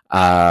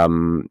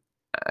 cutting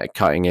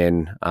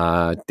in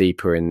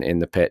deeper in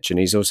the pitch, and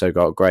he's also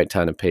got a great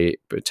turn of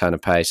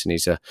pace, and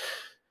he's a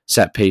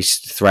set piece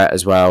threat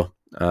as well.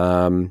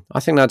 I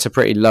think that's a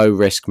pretty low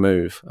risk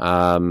move,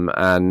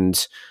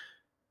 and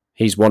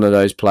he's one of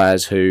those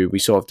players who we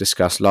sort of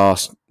discussed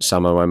last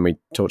summer when we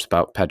talked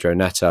about Pedro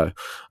Neto,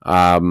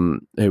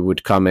 who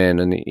would come in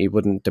and he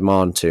wouldn't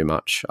demand too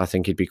much. I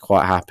think he'd be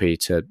quite happy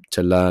to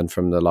learn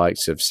from the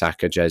likes of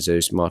Saka,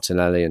 Jesus,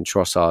 Martinelli and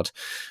Trossard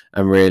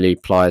and really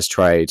ply his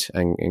trade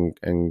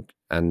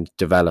and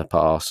develop at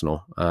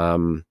Arsenal.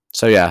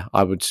 So yeah,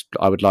 I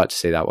would like to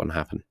see that one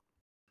happen.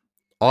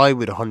 I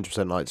would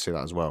 100% like to see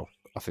that as well.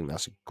 I think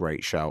that's a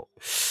great shout.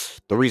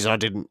 The reason I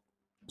didn't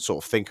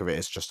sort of think of it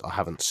is just I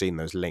haven't seen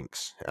those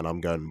links, and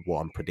I'm going what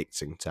I'm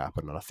predicting to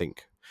happen. And I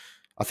think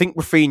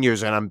Rafinha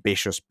is an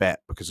ambitious bet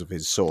because of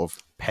his sort of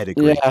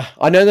pedigree. Yeah,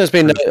 I know there's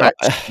been,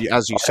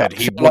 as you said,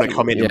 he'd want to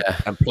come in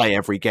and play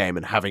every game,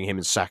 and having him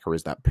and Saka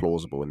is that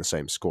plausible in the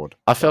same squad.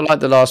 I feel like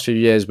the last few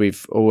years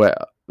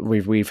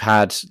we've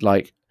had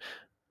like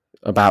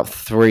about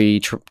 3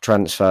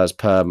 transfers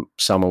per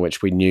summer,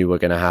 which we knew were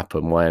going to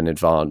happen way in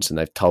advance, and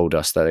they've told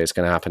us that it's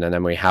going to happen, and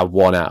then we have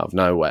one out of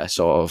nowhere,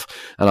 sort of.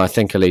 And I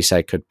think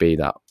Olise could be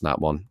that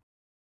one.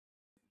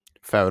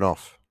 Fair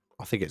enough.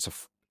 I think it's a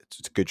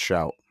good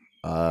shout,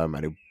 and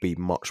it would be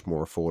much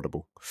more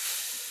affordable.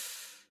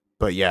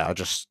 But yeah, I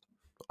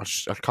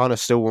kind of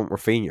still want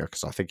Rafinha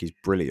because I think he's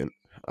brilliant.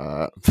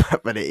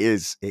 But it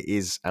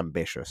is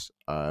ambitious.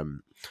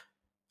 And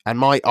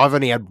I've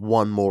only had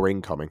one more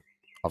incoming.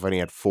 I've only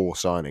had 4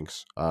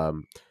 signings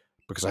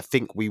because I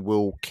think we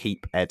will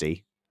keep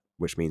Eddie,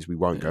 which means we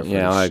won't go for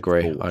I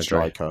agree.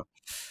 striker.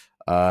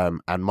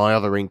 And my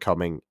other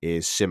incoming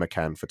is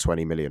Simakan for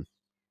 20 million.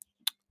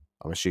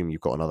 I'm assuming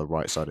you've got another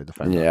right-sided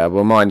defender. Yeah,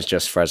 well, mine's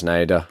just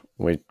Fresneda.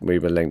 We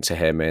were linked to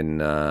him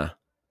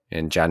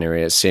in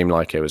January. It seemed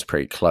like it was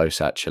pretty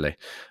close, actually.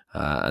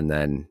 And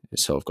then it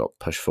sort of got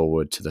pushed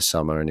forward to the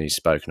summer, and he's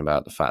spoken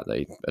about the fact that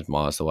he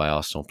admires the way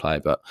Arsenal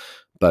play, but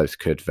both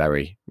could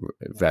very,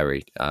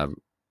 very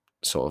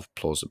sort of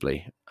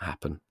plausibly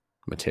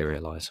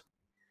materialise.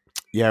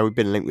 Yeah, we've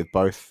been linked with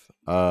both.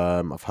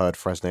 I've heard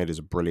Fresneda is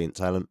a brilliant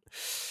talent.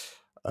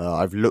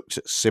 I've looked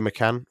at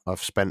Simakan.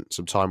 I've spent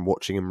some time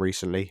watching him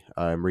recently,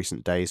 in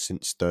recent days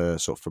since the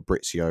sort of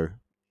Fabrizio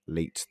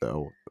leaked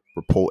or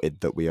reported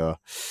that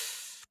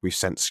we've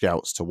sent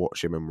scouts to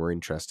watch him and we're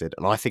interested.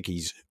 And I think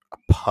he's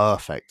a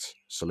perfect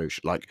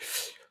solution. Like,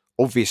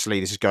 obviously,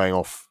 this is going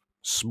off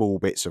small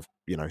bits of,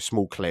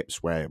 small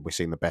clips where we're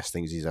seeing the best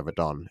things he's ever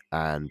done,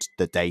 and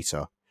the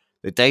data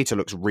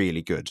looks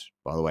really good,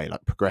 by the way,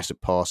 like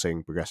progressive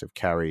passing, progressive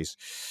carries.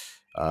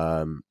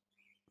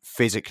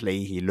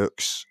 Physically, he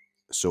looks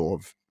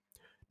sort of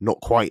not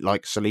quite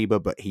like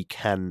Saliba, but he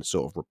can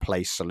sort of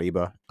replace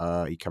Saliba.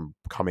 He can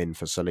come in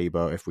for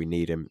Saliba if we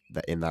need him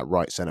in that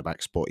right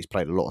centre-back spot. He's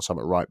played a lot of time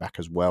at right-back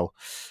as well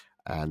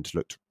and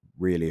looked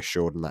really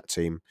assured in that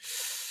team.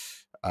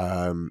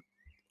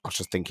 I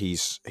just think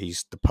he's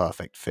the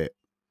perfect fit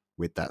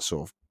with that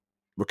sort of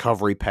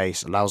recovery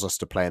pace, allows us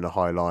to play in a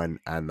high line,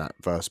 and that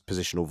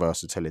positional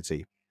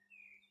versatility.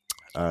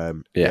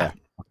 I've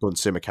gone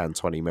Simakan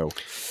 20 mil.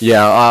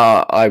 Yeah,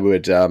 I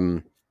would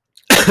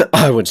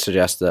I would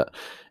suggest that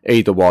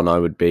either one I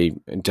would be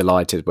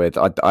delighted with.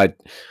 I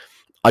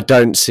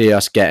don't see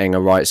us getting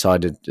a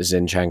right-sided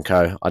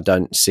Zinchenko. I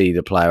don't see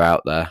the player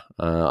out there.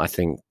 I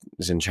think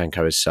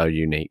Zinchenko is so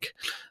unique.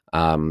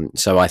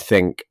 So I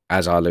think,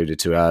 as I alluded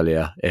to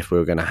earlier, if we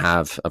were going to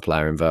have a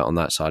player invert on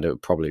that side, it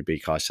would probably be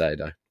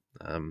Caicedo.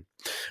 And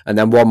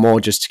then one more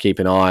just to keep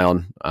an eye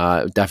on.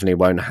 It definitely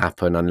won't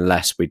happen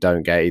unless we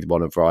don't get either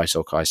one of Rice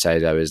or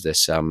Caicedo, is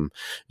this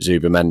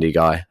Zubimendi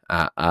guy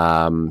at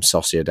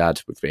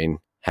Sociedad. We've been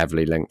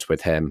heavily linked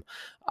with him.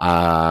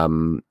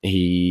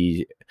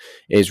 He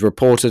is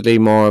reportedly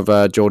more of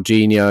a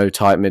Jorginho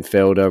type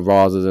midfielder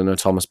rather than a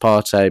Thomas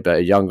Partey, but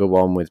a younger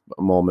one with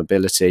more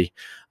mobility.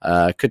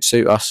 Could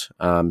suit us.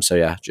 So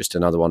yeah, just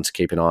another one to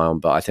keep an eye on.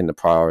 But I think the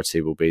priority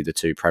will be the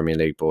 2 Premier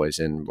League boys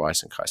in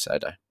Rice and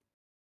Caicedo.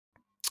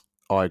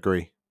 I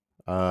agree.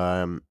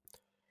 So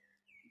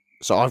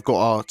I've got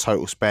our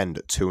total spend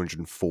at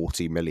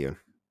 240 million,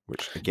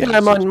 which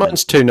again,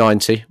 mine's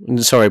 290.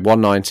 Sorry,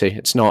 190.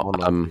 It's not.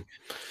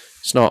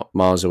 It's not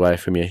miles away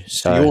from you.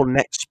 So your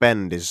next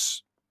spend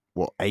is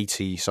what,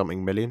 80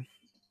 something million?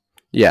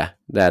 Yeah,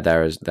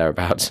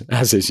 thereabouts,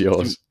 as is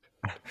yours.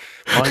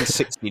 Mine's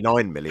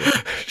 69 million.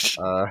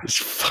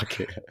 Fuck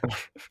it.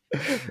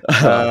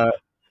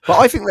 But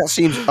I think that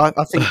seems. I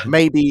think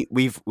maybe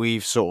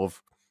we've sort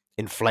of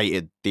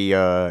inflated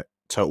the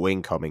total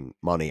incoming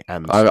money,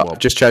 and I've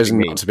just chosen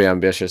not to be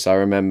ambitious. I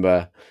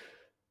remember,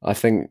 I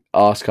think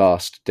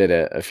Arscast did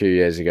it a few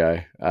years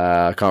ago.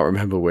 I can't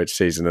remember which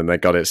season, and they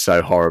got it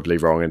so horribly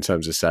wrong in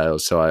terms of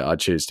sales. So I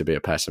choose to be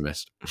a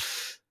pessimist.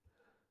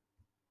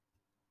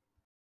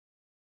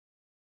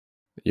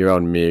 You're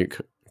on mute,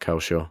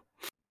 Kelshaw.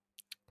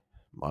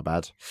 My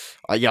bad.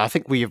 Yeah, I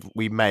think we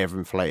may have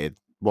inflated.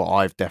 Well,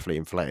 I've definitely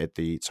inflated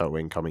the total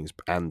incomings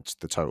and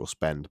the total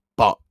spend,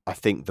 but I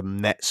think the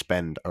net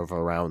spend of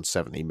around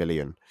 70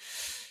 million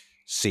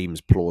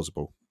seems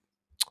plausible.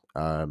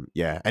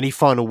 Yeah. Any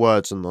final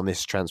words on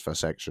this transfer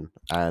section?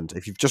 And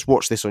if you've just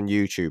watched this on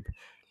YouTube,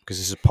 because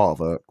this is part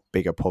of a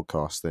bigger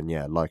podcast, then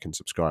yeah, like and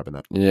subscribe and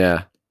that.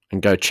 Yeah,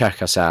 and go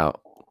check us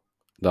out.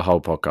 The whole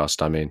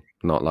podcast, I mean,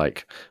 not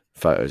like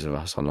photos of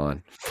us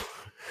online.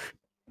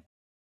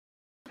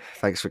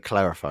 Thanks for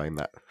clarifying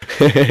that.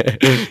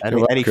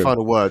 Any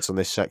final words on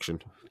this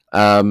section?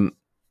 No,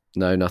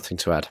 nothing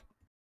to add.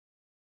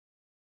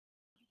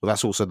 Well,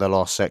 that's also the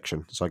last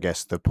section, so I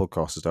guess the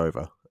podcast is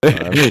over.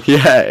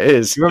 Yeah, it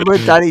is. You remember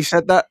when Danny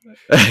said that?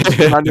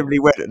 He randomly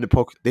went, and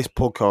this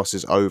podcast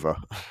is over.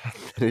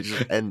 And it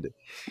just ended.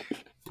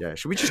 Yeah,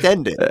 should we just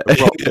end it?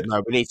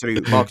 No, we need to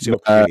do marketing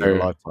opportunity of a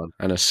lifetime.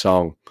 And a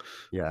song.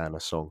 Yeah, and a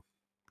song.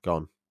 Go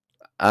on.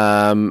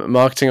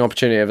 Marketing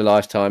opportunity of a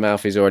lifetime.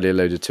 Alfie's already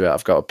alluded to it.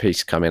 I've got a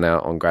piece coming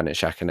out on Granit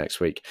Xhaka next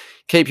week.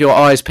 Keep your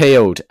eyes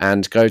peeled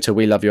and go to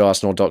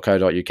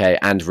weloveyouarsenal.co.uk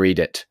and read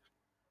it.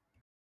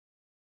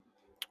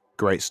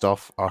 Great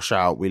stuff. I'll shout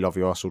out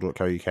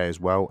weloveyouarsenal.co.uk as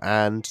well,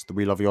 and the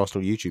We Love You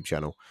Arsenal YouTube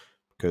channel,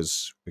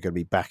 because we're going to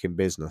be back in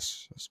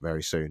business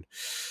very soon.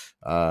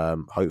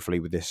 Hopefully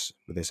with this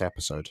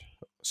episode,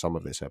 some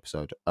of this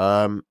episode.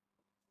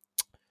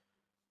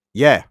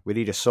 Yeah, we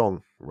need a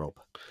song, Rob.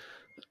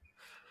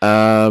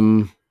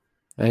 Any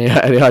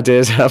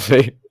ideas,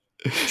 Alfie?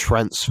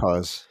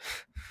 Transfers.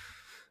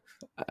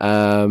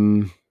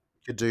 Could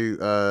do.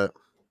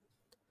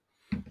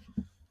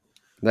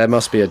 There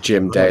must be a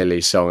Jim Daly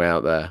song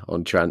out there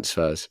on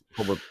transfers.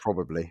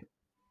 Probably.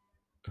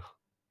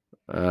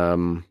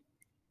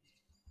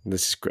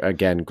 This is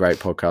again great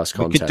podcast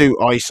content. We could do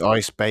Ice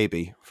Ice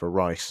Baby for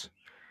Rice.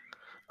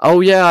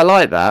 Oh yeah, I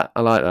like that.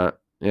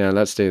 Yeah,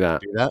 let's do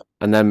that.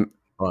 And then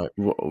right.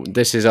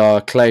 This is our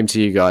claim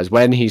to you guys.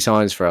 When he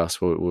signs for us,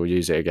 we'll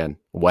use it again.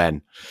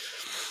 When?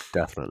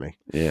 Definitely.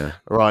 Yeah.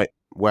 Right.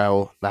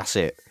 Well, that's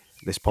it.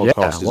 This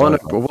podcast is over.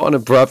 What an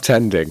abrupt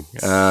ending.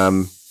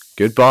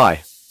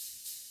 Goodbye.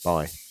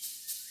 Bye.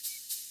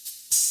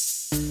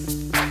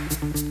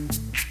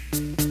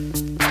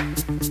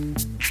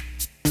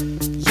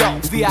 Yo,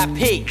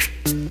 VIP.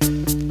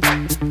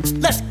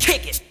 Let's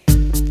kick it.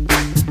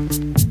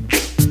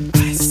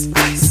 Ice,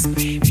 ice,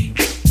 baby.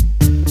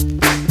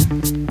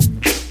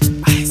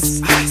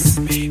 Ice, ice,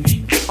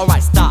 baby.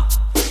 Alright, stop.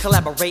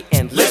 Collaborate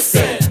and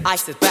listen.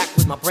 Ice is back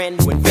with my brand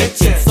new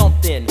invention.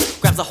 Something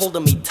grabs a hold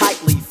of me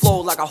tightly. Flow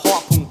like a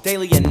harpoon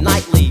daily and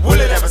nightly. Will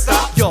it ever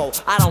stop? Yo,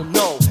 I don't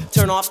know.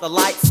 Turn off the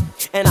lights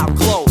and I'll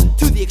glow.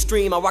 To the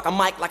extreme, I rock a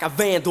mic like a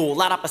vandal.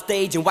 Light up a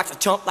stage and wax a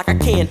chump like a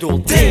candle.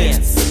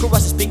 Dance,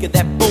 crush a speaker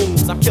that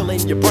booms. I'm killing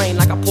your brain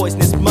like a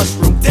poisonous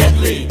mushroom.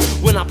 Deadly,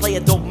 when I play a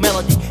dope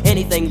melody.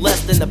 Anything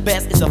less than the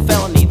best is a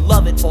felony.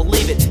 Love it or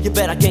leave it, you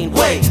better gain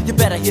weight. You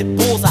better hit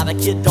bullseye, the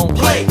kid don't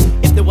play.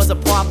 If there was a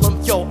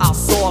problem, yo, I'll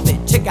solve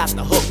it. Check out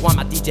the hook while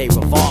my DJ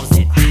revolves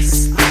it.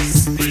 Ice,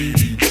 ice, baby.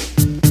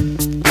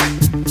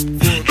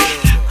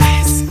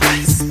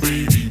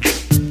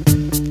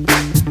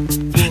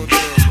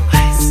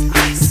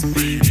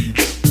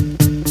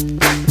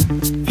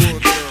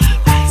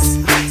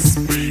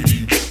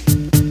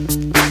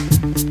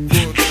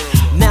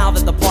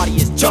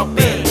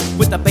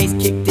 The bass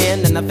kicked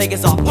in and the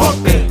Vegas are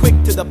pumping. Quick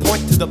to the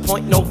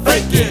point, no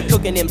faking.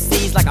 Cooking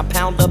MCs like a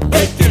pound of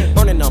bacon.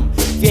 Burning them,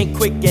 if you ain't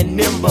quick and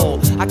nimble.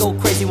 I go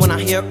crazy when I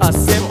hear a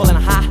cymbal and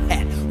a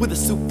hi-hat with a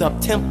souped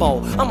up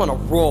tempo. I'm on a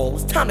roll,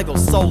 it's time to go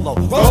solo.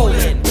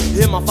 Rolling,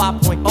 hit my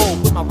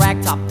 5.0, put my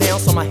rag top down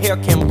so my hair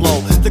can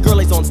blow. The girl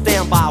is on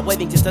standby,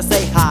 waiting just to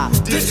say hi.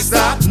 Did you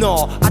stop?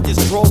 No, I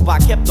just drove by,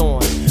 kept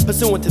on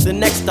pursuing to the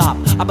next stop.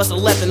 I bust a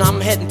left and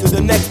I'm heading to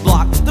the next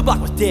block. The block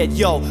was dead,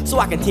 yo, so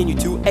I continue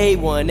to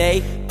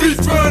A1A.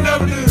 Beachfront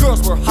Avenue.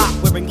 Girls were hot,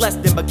 wearing less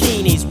than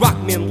bikinis. Rock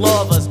men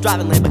lovers,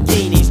 driving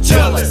Lamborghinis.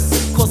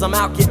 Jealous, cause I'm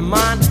out getting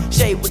mine.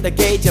 Shade with the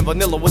gauge and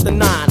vanilla with the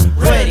 9.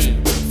 Ready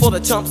for the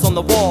chumps on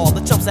the wall.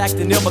 The chumps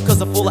acting ill because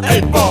they're full of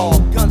 8-ball.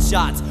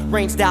 Gunshots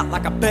ranged out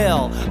like a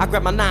bell. I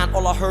grabbed my 9,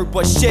 all I heard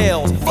was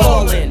shells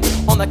falling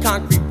on the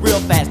concrete real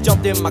fast.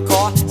 Jumped in my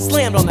car,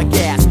 slammed on the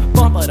gas.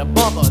 Bumper to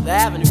bumper, the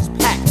avenue's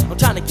packed. I'm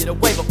trying to get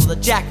away before the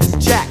jack is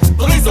jacked.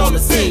 Police on the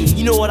scene,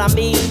 you know what I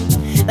mean?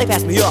 They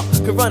passed me up,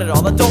 could run it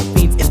all the dope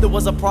fiends. If there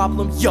was a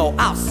problem, yo,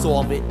 I'll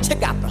solve it.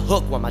 Check out the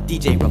hook while my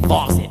DJ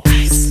revolves it.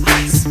 Ice,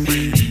 ice,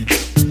 baby.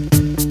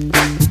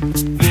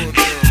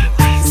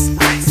 Ice,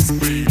 ice,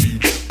 baby.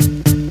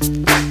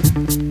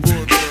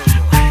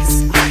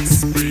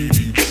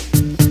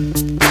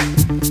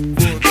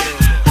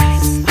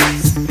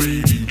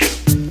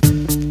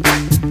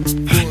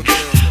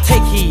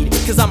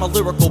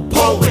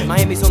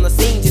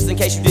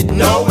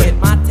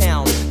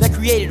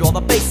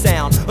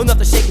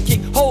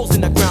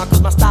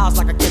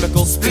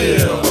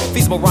 spill.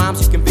 Feasible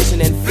rhymes you can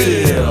vision and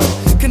feel.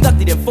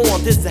 Conducted in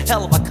form, this is a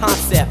hell of a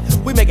concept.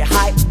 We make it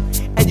hype,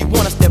 and you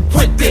want us to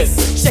print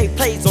this. Shape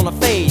plays on a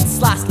fade,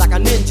 slice like a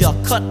ninja,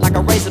 cut like a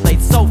razor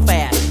blade so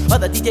fast.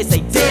 Other DJs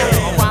say, damn,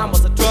 if a rhyme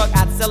was a drug,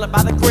 I'd sell it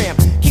by the gram.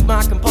 Keep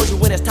my composure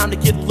when it's time to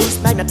get loose.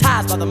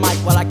 Magnetized by the mic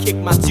while I kick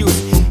my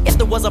juice. If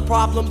there was a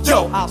problem,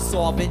 yo, I'll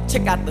solve it.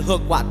 Check out the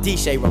hook while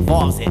DJ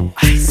revolves it.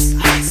 Ice,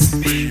 ice,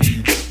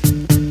 baby.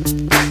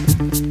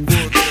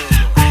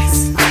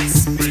 Ice,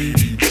 ice,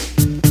 baby.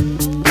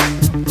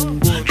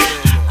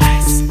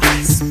 Ice,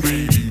 ice,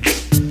 baby.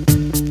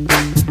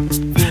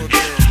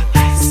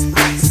 Ice,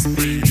 ice,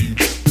 baby.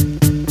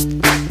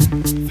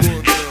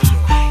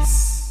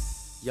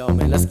 Yo,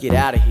 man, let's get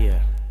out of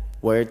here.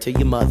 Word to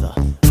your mother.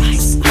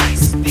 Ice,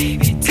 ice,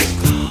 baby.